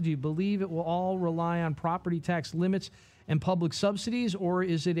dreams of? Do you believe it will all rely on property tax limits and public subsidies, or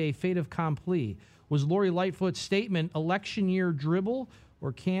is it a fait accompli? Was Lori Lightfoot's statement election year dribble,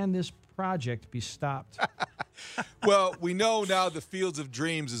 or can this project be stopped? Well, we know now the Fields of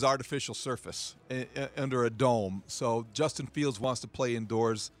Dreams is artificial surface under a dome. So Justin Fields wants to play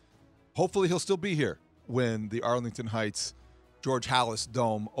indoors. Hopefully he'll still be here when the Arlington Heights George Halas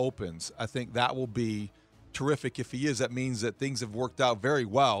Dome opens. I think that will be terrific if he is. That means that things have worked out very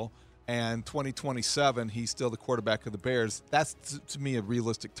well. And 2027, he's still the quarterback of the Bears. That's, to me, a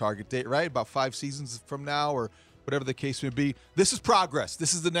realistic target date, right? About 5 seasons from now or whatever the case may be. This is progress.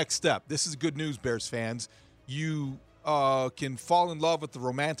 This is the next step. This is good news, Bears fans. You can fall in love with the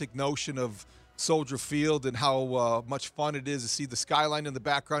romantic notion of Soldier Field and how much fun it is to see the skyline in the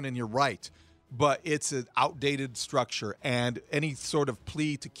background, and you're right. But it's an outdated structure, and any sort of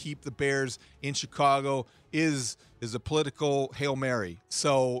plea to keep the Bears in Chicago is a political Hail Mary.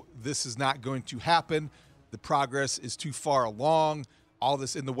 So this is not going to happen. The progress is too far along. All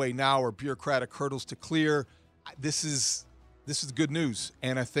this in the way now are bureaucratic hurdles to clear. This is good news,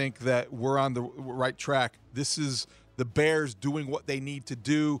 and I think that we're on the right track. This is the Bears doing what they need to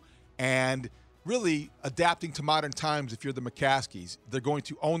do and really adapting to modern times. If you're the McCaskies, they're going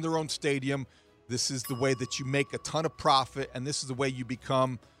to own their own stadium. This is the way that you make a ton of profit, and this is the way you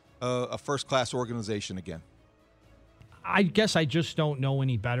become a first-class organization again. I guess I just don't know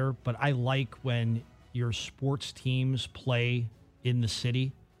any better, but I like when your sports teams play in the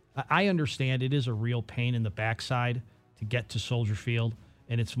city. I understand it is a real pain in the backside to get to Soldier Field,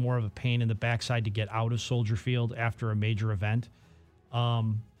 and it's more of a pain in the backside to get out of Soldier Field after a major event.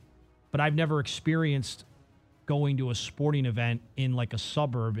 But I've never experienced going to a sporting event in like a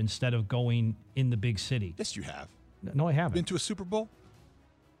suburb instead of going in the big city. Yes, you have. No, I haven't. Been to a Super Bowl?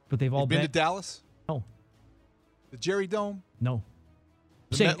 But they've all been to Dallas? No. The Jerry Dome? No.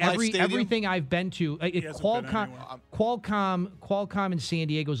 The saying MetLife everything I've been to, Qualcomm in San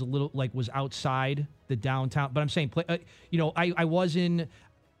Diego is a little was outside the downtown. But I'm saying, I was in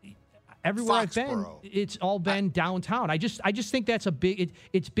everywhere Foxborough. I've been. It's all been downtown. I just think that's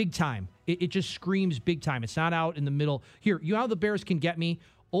it's big time. It just screams big time. It's not out in the middle. Here, you know how the Bears can get me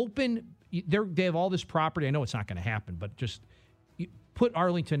open. They have all this property. I know it's not going to happen, but just put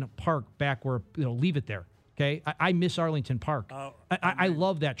Arlington Park back where leave it there. Okay, I miss Arlington Park. I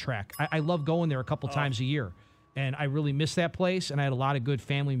love that track. I love going there a couple times a year, and I really miss that place. And I had a lot of good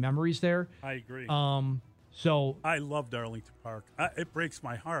family memories there. I agree. So I loved Arlington Park. It breaks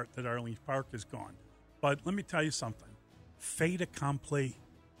my heart that Arlington Park is gone. But let me tell you something. Fait accompli.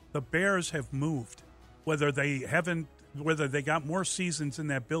 The Bears have moved. Whether they got more seasons in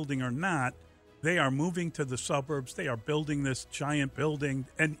that building or not, they are moving to the suburbs. They are building this giant building.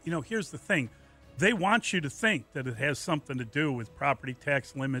 And, here's the thing. They want you to think that it has something to do with property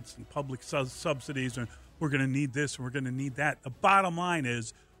tax limits and public subsidies, and we're going to need this and we're going to need that. The bottom line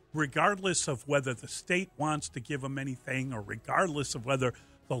is, regardless of whether the state wants to give them anything or regardless of whether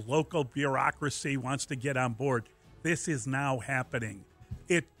the local bureaucracy wants to get on board, this is now happening.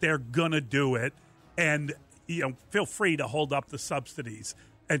 They're going to do it. And, feel free to hold up the subsidies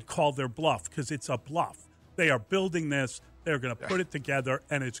and call their bluff, because it's a bluff. They are building this. They're going to put it together,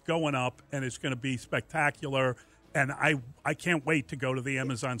 and it's going up, and it's going to be spectacular. And I can't wait to go to the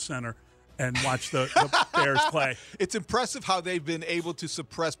Amazon Center and watch the Bears play. It's impressive how they've been able to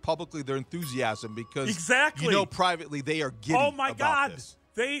suppress publicly their enthusiasm, because exactly, privately they are giddy oh my about God. this.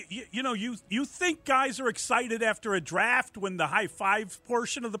 You think guys are excited after a draft when the high five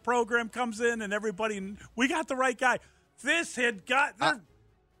portion of the program comes in and everybody, we got the right guy. This had got their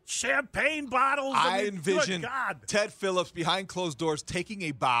champagne bottles. I envision good God. Ted Phillips behind closed doors taking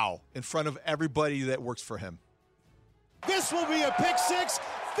a bow in front of everybody that works for him. This will be a pick six.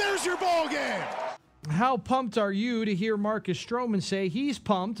 There's your ball game. How pumped are you to hear Marcus Stroman say he's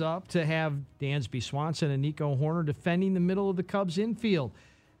pumped up to have Dansby Swanson and Nico Horner defending the middle of the Cubs infield?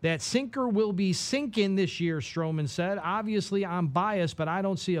 That sinker will be sinking this year, Stroman said. Obviously, I'm biased, but I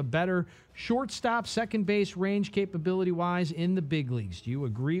don't see a better shortstop, second base range capability-wise in the big leagues. Do you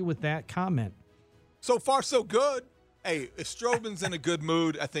agree with that comment? So far, so good. Hey, if Stroman's in a good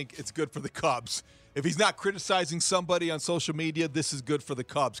mood, I think it's good for the Cubs. If he's not criticizing somebody on social media, this is good for the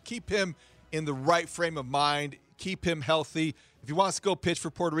Cubs. Keep him in the right frame of mind. Keep him healthy. If he wants to go pitch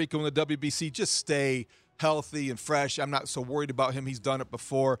for Puerto Rico in the WBC, just stay healthy and fresh. I'm not so worried about him. He's done it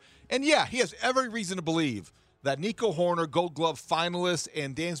before. And, yeah, he has every reason to believe that Nico Horner, Gold Glove finalist,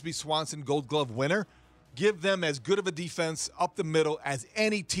 and Dansby Swanson, Gold Glove winner, give them as good of a defense up the middle as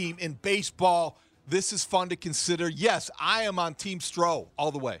any team in baseball. This is fun to consider. Yes, I am on Team Stro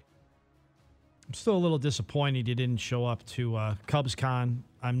all the way. I'm still a little disappointed he didn't show up to CubsCon.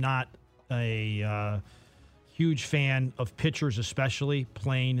 I'm not a huge fan of pitchers, especially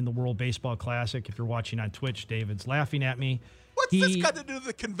playing in the World Baseball Classic. If you're watching on Twitch, David's laughing at me. What's this got to do with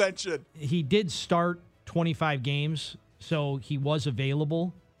the convention? He did start 25 games, so he was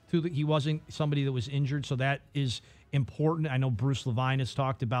available. He wasn't somebody that was injured, so that is important. I know Bruce Levine has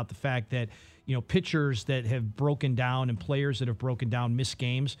talked about the fact that, pitchers that have broken down and players that have broken down miss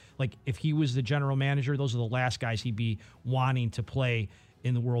games. Like, if he was the general manager, those are the last guys he'd be wanting to play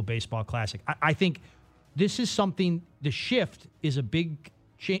in the World Baseball Classic. I think this is something, the shift is a big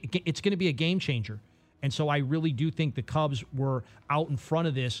it's going to be a game changer. And so I really do think the Cubs were out in front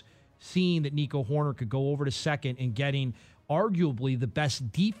of this, seeing that Nico Horner could go over to second and getting arguably the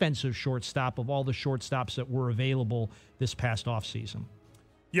best defensive shortstop of all the shortstops that were available this past offseason.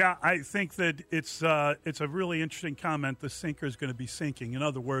 Yeah, I think that it's a really interesting comment. The sinker is going to be sinking. In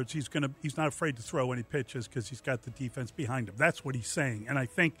other words, he's not afraid to throw any pitches because he's got the defense behind him. That's what he's saying, and I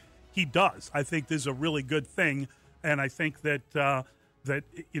think he does. I think this is a really good thing, and I think that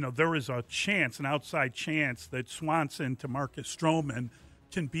there is a chance, an outside chance, that Swanson to Marcus Stroman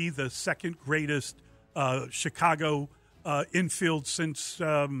can be the second greatest Chicago infield since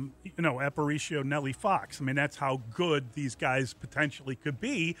Aparicio, Nelly Fox. I mean, that's how good these guys potentially could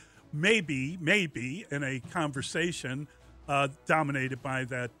be. Maybe in a conversation dominated by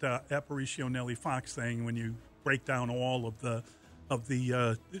that Aparicio, Nelly Fox thing, when you break down all of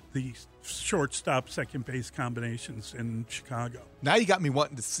the shortstop, second base combinations in Chicago. Now you got me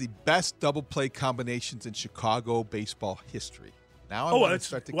wanting to see best double play combinations in Chicago baseball history. Now I want to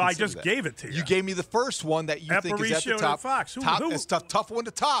start to consider I just that. gave it to you. You gave me the first one that you think is at the Aparicio top. and Fox. It's a tough one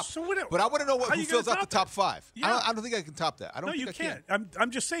to top. So but I want to know who fills out the top five. Yeah. I don't think I can top that. I don't think you I can't. can. I'm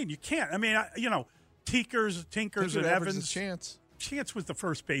just saying you can't. I mean, Tinkers and Evans. Chance was the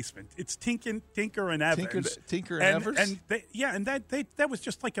first baseman. It's Tinker and Evans. Tinker and Evers? And that was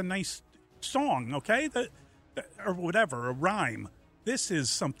just like a nice song, okay? Or whatever, a rhyme. This is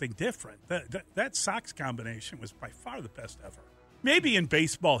something different. That Sox combination was by far the best ever. Maybe in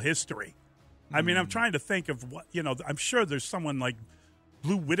baseball history. I mean, I'm trying to think of what, I'm sure there's someone like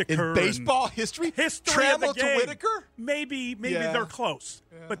Blue Whitaker. In baseball history? Trammell to Whitaker? Maybe they're close.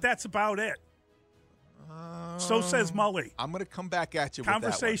 Yeah. But that's about it. So says Mully. I'm going to come back at you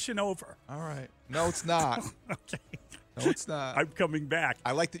Conversation with that over. All right. No, it's not. Okay. No, it's not. I'm coming back.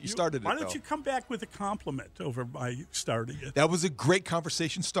 I like that you started it, Why don't though. you come back with a compliment over my starting it? That was a great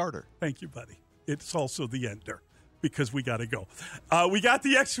conversation starter. Thank you, buddy. It's also the ender because we got to go. We got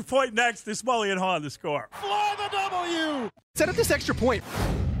the extra point next. This Mully and Haw on The Score. Fly the W! Set up this extra point.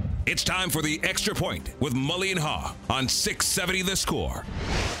 It's time for the Extra Point with Mully and Haw on 670 The Score.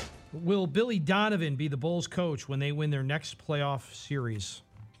 Will Billy Donovan be the Bulls coach when they win their next playoff series?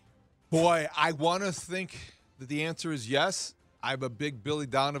 Boy, I want to think that the answer is yes. I'm a big Billy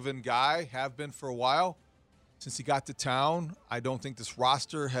Donovan guy, have been for a while. Since he got to town, I don't think this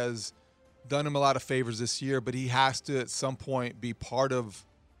roster has done him a lot of favors this year, but he has to at some point be part of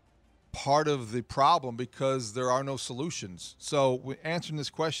the problem because there are no solutions. So answering this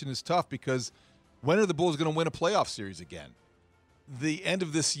question is tough because when are the Bulls going to win a playoff series again? The end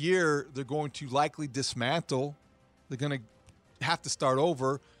of this year, they're going to likely dismantle. They're going to have to start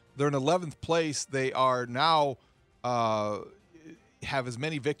over. They're in 11th place. They are now have as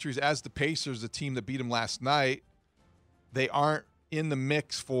many victories as the Pacers, the team that beat them last night. They aren't in the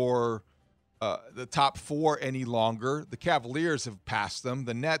mix for the top four any longer. The Cavaliers have passed them.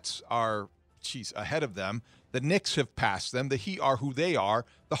 The Nets are, ahead of them. The Knicks have passed them. The Heat are who they are.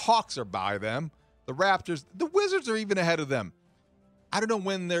 The Hawks are by them. The Raptors, the Wizards are even ahead of them. I don't know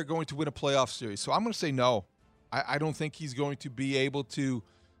when they're going to win a playoff series, so I'm going to say no. I don't think he's going to be able to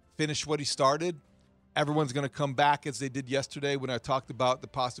finish what he started. Everyone's going to come back as they did yesterday when I talked about the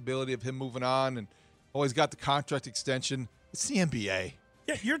possibility of him moving on and always got the contract extension. It's the NBA.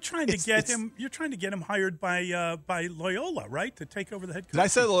 Yeah, you're trying to get him. You're trying to get him hired by Loyola, right, to take over the head coach. Did I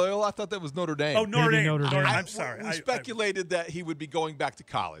say Loyola? I thought that was Notre Dame. Oh, Notre Dame. Notre Dame. I'm sorry. We speculated that he would be going back to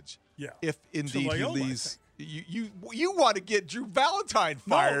college. Yeah. If indeed Loyola, he leaves. You want to get Drew Valentine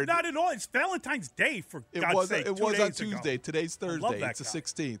fired? No, not at all. It's Valentine's Day for God's sake. It was on Tuesday. Today's Thursday. It's the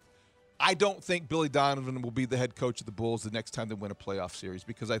 16th. I don't think Billy Donovan will be the head coach of the Bulls the next time they win a playoff series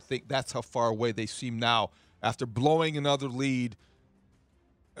because I think that's how far away they seem now after blowing another lead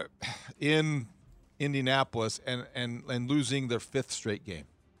in Indianapolis and losing their fifth straight game.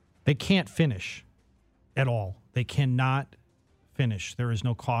 They can't finish at all. They cannot finish. There is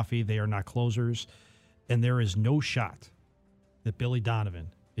no coffee. They are not closers. And there is no shot that Billy Donovan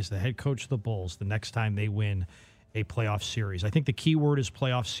is the head coach of the Bulls the next time they win a playoff series. I think the key word is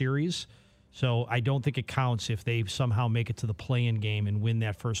playoff series. So I don't think it counts if they somehow make it to the play-in game and win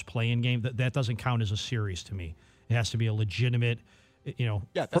that first play-in game. That doesn't count as a series to me. It has to be a legitimate, Yeah,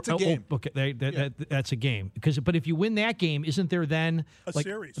 that's a game. Okay, that's a game. But if you win that game, isn't there then a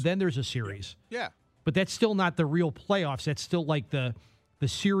series? Then there's a series. Yeah. But that's still not the real playoffs. That's still like the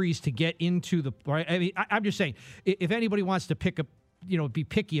series to get into the right. I mean, I'm just saying, if anybody wants to be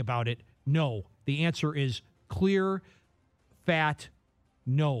picky about it, no. The answer is clear, fat,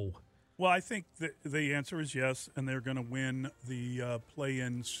 no. Well, I think the answer is yes, and they're going to win the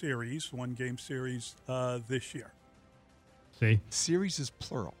play-in series, one-game series this year. See, series is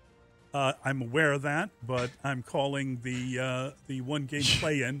plural. I'm aware of that, but I'm calling the one-game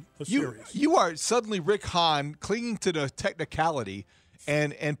play-in a series. You are suddenly Rick Hahn clinging to the technicality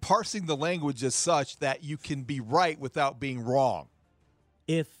and parsing the language as such that you can be right without being wrong.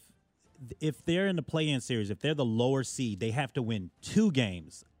 If they're in the play-in series, if they're the lower seed, they have to win 2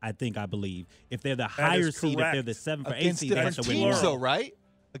 games, I believe. If they're the higher seed, if they're the 7th or 8th seed, they have to win teams, more. though, right?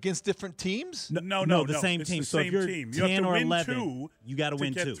 Against different teams? No, the same team. So if you're 10 or 11, you got to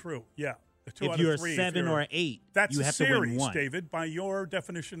win 2. Through. Yeah. If you're 7 or 8, that's you have series, to win 1. David, by your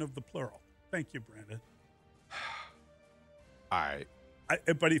definition of the plural. Thank you, Brandon. All right.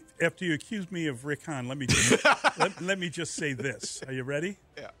 But after you accuse me of Rick Hahn, let me just let me just say this. Are you ready?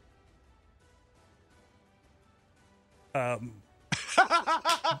 Yeah.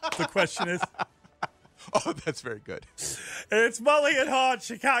 The question is. Oh, that's very good. It's Mully and Haw,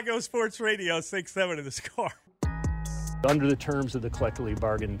 Chicago Sports Radio, 670 The Score. Under the terms of the collectively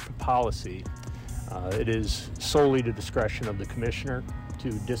bargained policy, it is solely the discretion of the commissioner to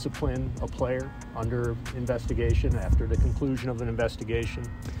discipline a player under investigation after the conclusion of an investigation.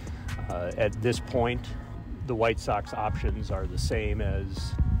 At this point, the White Sox options are the same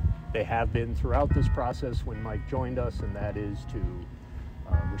as they have been throughout this process when Mike joined us, and that is to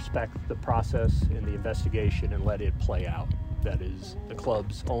respect the process in the investigation and let it play out. That is the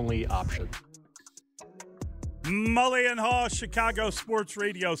club's only option. Mully and Haw, Chicago Sports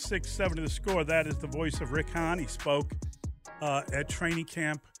Radio, 670 The Score. That is the voice of Rick Hahn. He spoke at training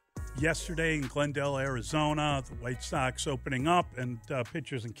camp yesterday in Glendale, Arizona. The White Sox opening up, and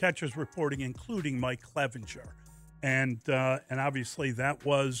pitchers and catchers reporting, including Mike Clevenger. And obviously that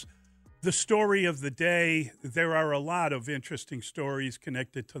was The story of the day, there are a lot of interesting stories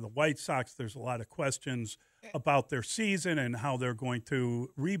connected to the White Sox. There's a lot of questions about their season and how they're going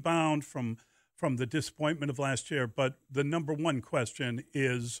to rebound from the disappointment of last year. But the number one question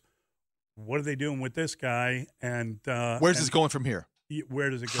is, what are they doing with this guy? And where's this going from here?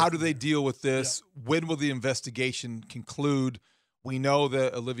 Where does it go? How do they deal with this? Yeah. When will the investigation conclude? We know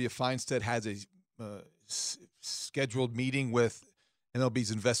that Olivia Feinstead has a scheduled meeting with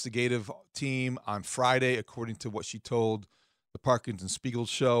MLB's investigative team on Friday, according to what she told the Parkinson Spiegel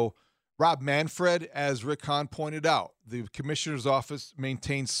show. Rob Manfred, as Rick Hahn pointed out, the commissioner's office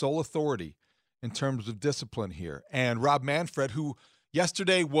maintains sole authority in terms of discipline here. And Rob Manfred, who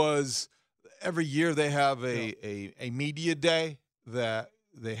yesterday was, every year they have a media day that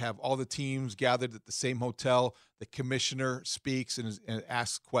they have all the teams gathered at the same hotel. The commissioner speaks and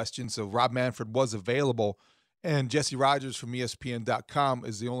asks questions. So Rob Manfred was available. And Jesse Rogers from ESPN.com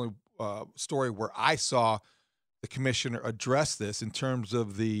is the only story where I saw the commissioner address this in terms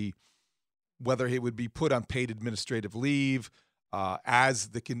of whether he would be put on paid administrative leave as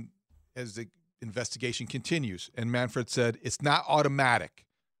the investigation continues. And Manfred said it's not automatic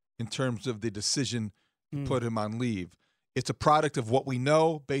in terms of the decision to put him on leave. It's a product of what we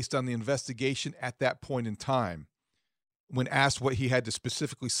know based on the investigation at that point in time. When asked what he had to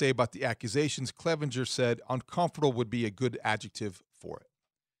specifically say about the accusations, Clevenger said uncomfortable would be a good adjective for it.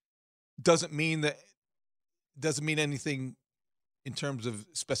 Doesn't mean anything in terms of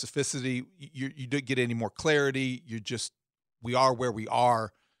specificity. You don't get any more clarity. We are where we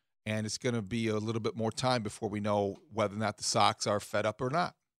are, and it's going to be a little bit more time before we know whether or not the Sox are fed up or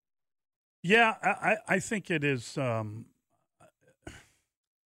not. Yeah, I think it is.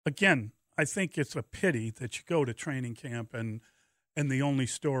 Again, I think it's a pity that you go to training camp and the only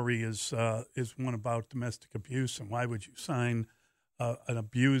story is one about domestic abuse. And why would you sign an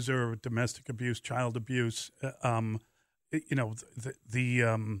abuser, domestic abuse, child abuse? The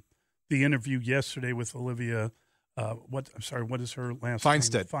interview yesterday with Olivia. What is her last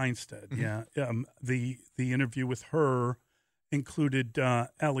Feinstead. name? Feinstead. Mm-hmm. Yeah. The interview with her included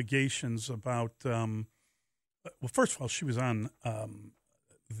allegations about. First of all, she was on.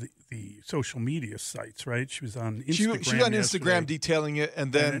 The social media sites, right? She was on Instagram. She was on Instagram detailing it,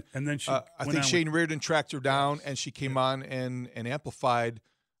 and then she I think Shane Reardon tracked her down, and she came on and amplified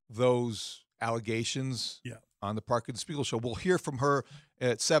those allegations on the Parkinson Spiegel show. We'll hear from her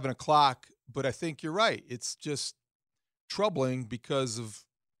at 7:00, but I think you're right. It's just troubling because of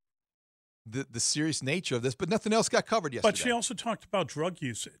the serious nature of this, but nothing else got covered yesterday. But she also talked about drug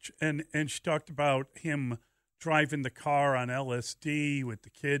usage, and she talked about him driving the car on LSD with the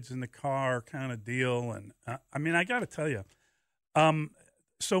kids in the car kind of deal. And I got to tell you,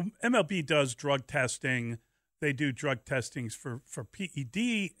 so MLB does drug testing. They do drug testings for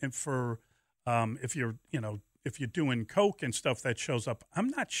PED and for if you're doing coke and stuff that shows up. I'm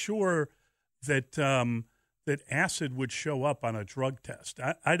not sure that that acid would show up on a drug test.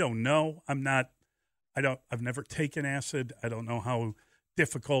 I don't know. I've never taken acid. I don't know how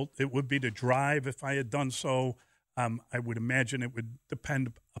difficult it would be to drive if I had done so. I would imagine it would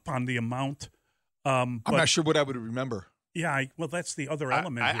depend upon the amount. I'm not sure what I would remember. Yeah, that's the other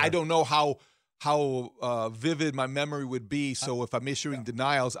element. I don't know how vivid my memory would be. So if I'm issuing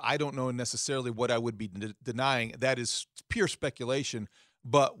denials, I don't know necessarily what I would be denying. That is pure speculation.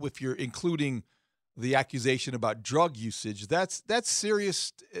 But if you're including the accusation about drug usage, that's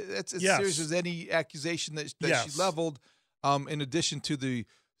serious. That's as serious as any accusation that she leveled. In addition to the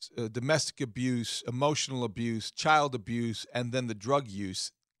domestic abuse, emotional abuse, child abuse, and then the drug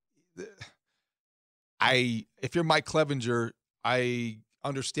use. If you're Mike Clevenger, I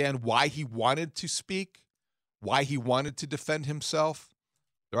understand why he wanted to speak, why he wanted to defend himself.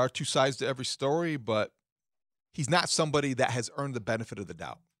 There are two sides to every story, but he's not somebody that has earned the benefit of the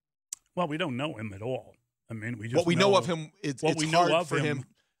doubt. Well, we don't know him at all. I mean, what we know of him, it's hard for him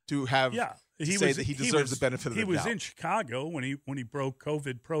to have say that he deserves the benefit of the doubt. He was in Chicago when he broke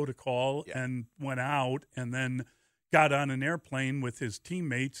COVID protocol and went out and then got on an airplane with his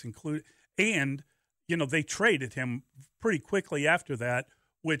teammates, and they traded him pretty quickly after that,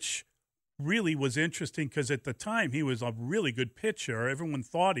 which really was interesting because at the time he was a really good pitcher. Everyone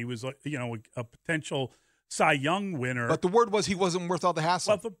thought he was a potential Cy Young winner. But the word was he wasn't worth all the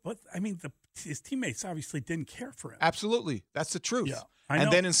hassle. But his teammates obviously didn't care for him. Absolutely. That's the truth. Yeah,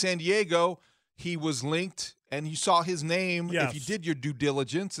 and then in San Diego, he was linked, and you saw his name. Yes. If you did your due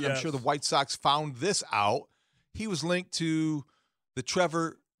diligence, and I'm sure the White Sox found this out, he was linked to the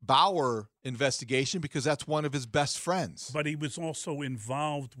Trevor Bauer investigation because that's one of his best friends. But he was also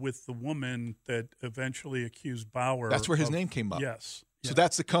involved with the woman that eventually accused Bauer. That's where his name came up. Yes. So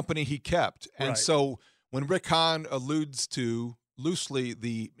that's the company he kept. And Right. so when Rick Hahn alludes to loosely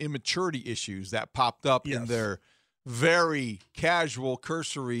the immaturity issues that popped up in their very casual,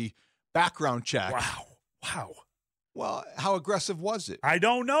 cursory background check. Wow. Well, how aggressive was it? I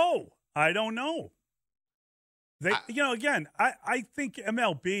don't know. They, again, I think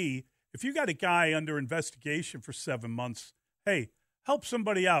MLB, if you got a guy under investigation for 7 months, hey, help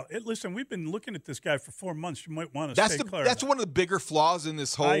somebody out. Listen, we've been looking at this guy for 4 months. You might want to stay clear. That's one of the bigger flaws in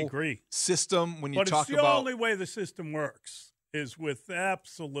this whole system when you talk about. But it's the only way the system works is with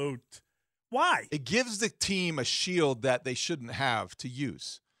absolute. Why? It gives the team a shield that they shouldn't have to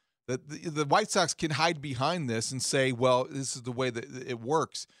use. The White Sox can hide behind this and say, well, this is the way that it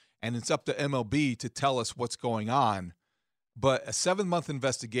works, and it's up to MLB to tell us what's going on. But a 7-month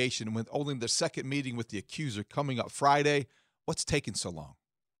investigation with only their second meeting with the accuser coming up Friday, what's taking so long?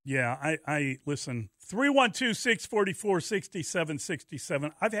 Yeah, I listen,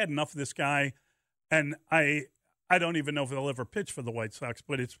 312-644-6767. I've had enough of this guy, and I don't even know if they'll ever pitch for the White Sox,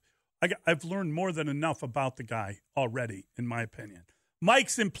 but I've learned more than enough about the guy already, in my opinion.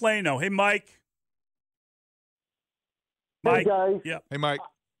 Mike's in Plano. Hey, Mike. Hey, guys. Yep. Hey, Mike.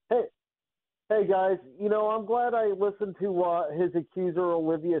 Hey, guys. I'm glad I listened to his accuser,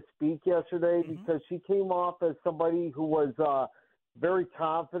 Olivia, speak yesterday because she came off as somebody who was very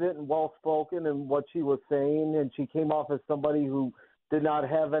confident and well-spoken in what she was saying, and she came off as somebody who did not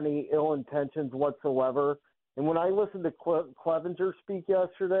have any ill intentions whatsoever. And when I listened to Clevenger speak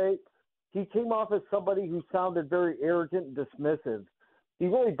yesterday, he came off as somebody who sounded very arrogant and dismissive. He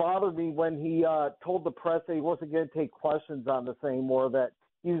really bothered me when he told the press that he wasn't going to take questions on this anymore, that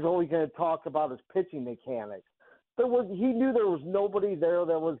he was only going to talk about his pitching mechanics. He knew there was nobody there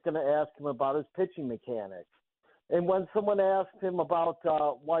that was going to ask him about his pitching mechanics. And when someone asked him about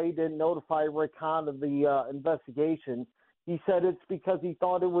why he didn't notify Rick Hahn of the investigation, he said it's because he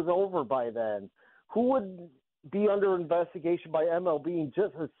thought it was over by then. Who would be under investigation by MLB and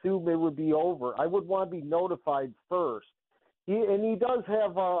just assume it would be over? I would want to be notified first. He does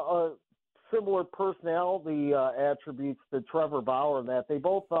have a similar personality attributes to Trevor Bauer in that they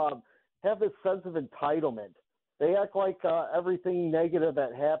both have this sense of entitlement. They act like everything negative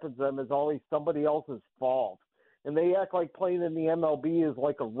that happens to them is always somebody else's fault. And they act like playing in the MLB is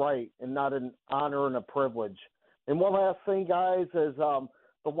like a right and not an honor and a privilege. And one last thing, guys, is the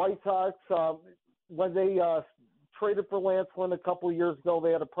White Sox, when they traded for Lance Lynn a couple of years ago,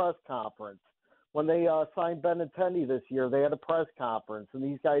 they had a press conference. When they signed Benintendi this year, they had a press conference, and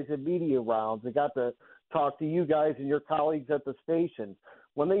these guys had media rounds. They got to talk to you guys and your colleagues at the station.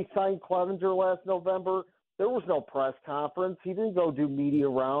 When they signed Clevenger last November, there was no press conference. He didn't go do media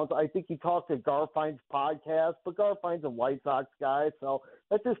rounds. I think he talked to Garfine's podcast, but Garfine's a White Sox guy, so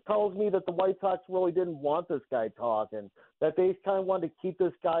that just tells me that the White Sox really didn't want this guy talking, that they kind of wanted to keep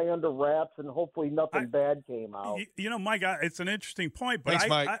this guy under wraps and hopefully nothing bad came out. Mike, it's an interesting point, but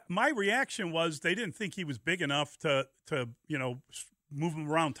Thanks, my reaction was they didn't think he was big enough to move him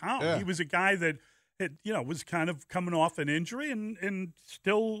around town. Yeah. He was a guy that was kind of coming off an injury and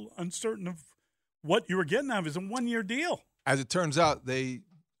still uncertain of what you were getting out of. It was a 1-year deal. As it turns out, they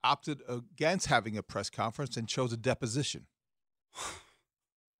opted against having a press conference and chose a deposition.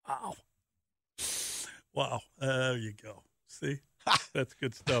 Wow. There you go. See? That's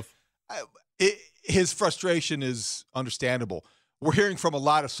good stuff. His frustration is understandable. We're hearing from a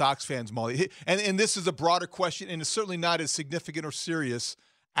lot of Sox fans, Molly. And this is a broader question, and it's certainly not as significant or serious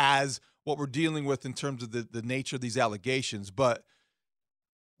as what we're dealing with in terms of the nature of these allegations. But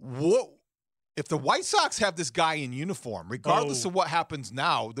if the White Sox have this guy in uniform, regardless of what happens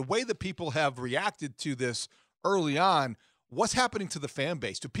now, the way that people have reacted to this early on, what's happening to the fan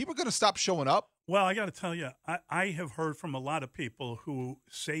base? Do people going to stop showing up? Well, I got to tell you, I have heard from a lot of people who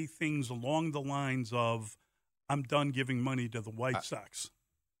say things along the lines of, I'm done giving money to the White Sox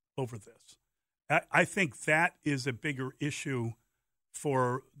over this. I think that is a bigger issue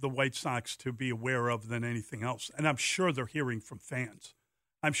for the White Sox to be aware of than anything else. And I'm sure they're hearing from fans.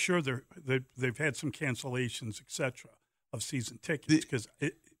 I'm sure they've had some cancellations, et cetera, of season tickets because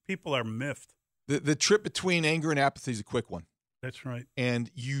people are miffed. The trip between anger and apathy is a quick one. That's right. And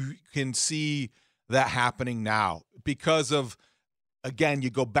you can see that happening now because of, again, you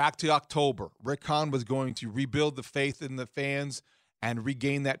go back to October. Rick Hahn was going to rebuild the faith in the fans and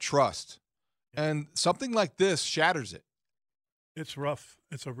regain that trust. And something like this shatters it. It's rough.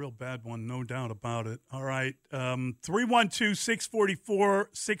 It's a real bad one, no doubt about it. All right.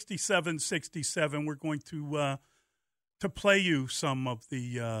 312-644-6767. We're going to to play you some of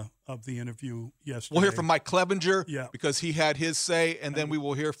the interview yesterday. We'll hear from Mike Clevenger Yeah. because he had his say, and then we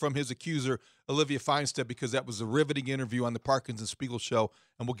will hear from his accuser, Olivia Feinstein, because that was a riveting interview on the Parkins and Spiegel show,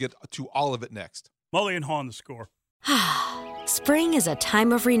 and we'll get to all of it next. Mully and Haw on The Score. Spring is a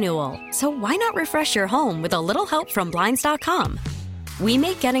time of renewal, so why not refresh your home with a little help from Blinds.com? We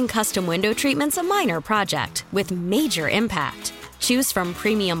make getting custom window treatments a minor project with major impact. Choose from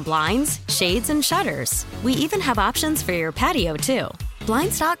premium blinds, shades, and shutters. We even have options for your patio, too.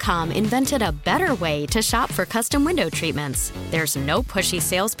 Blinds.com invented a better way to shop for custom window treatments. There's no pushy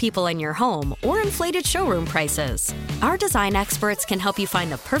salespeople in your home or inflated showroom prices. Our design experts can help you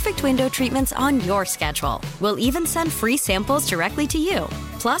find the perfect window treatments on your schedule. We'll even send free samples directly to you.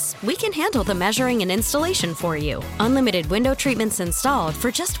 Plus, we can handle the measuring and installation for you. Unlimited window treatments installed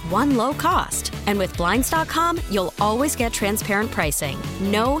for just one low cost. And with Blinds.com, you'll always get transparent pricing.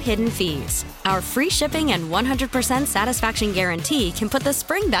 No hidden fees. Our free shipping and 100% satisfaction guarantee can put the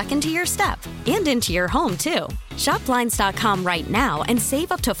spring back into your step and into your home, too. Shop Blinds.com right now and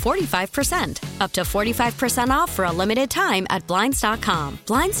save up to 45%. Up to 45% off for a limited time at Blinds.com.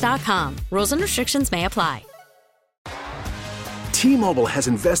 Blinds.com. Rules and restrictions may apply. T-Mobile has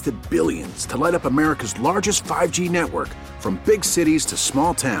invested billions to light up America's largest 5G network, from big cities to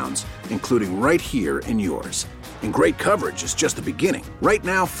small towns, including right here in yours. And great coverage is just the beginning. Right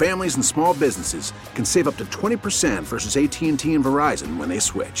now, families and small businesses can save up to 20% versus AT&T and Verizon when they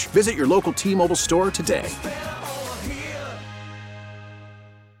switch. Visit your local T-Mobile store today.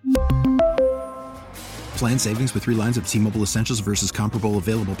 Plan savings with 3 lines of T-Mobile Essentials versus comparable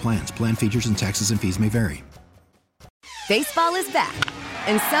available plans. Plan features and taxes and fees may vary. Baseball is back,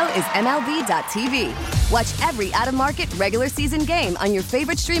 and so is MLB.tv. Watch every out-of-market regular season game on your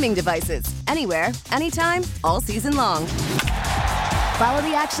favorite streaming devices, anywhere, anytime, all season long. Follow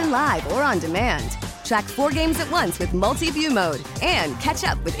the action live or on demand. Track 4 games at once with multi-view mode and catch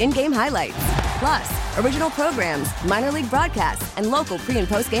up with in-game highlights. Plus, original programs, minor league broadcasts, and local pre- and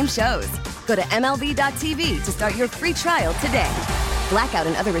post-game shows. Go to MLB.tv to start your free trial today. Blackout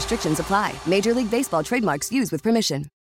and other restrictions apply. Major League Baseball trademarks used with permission.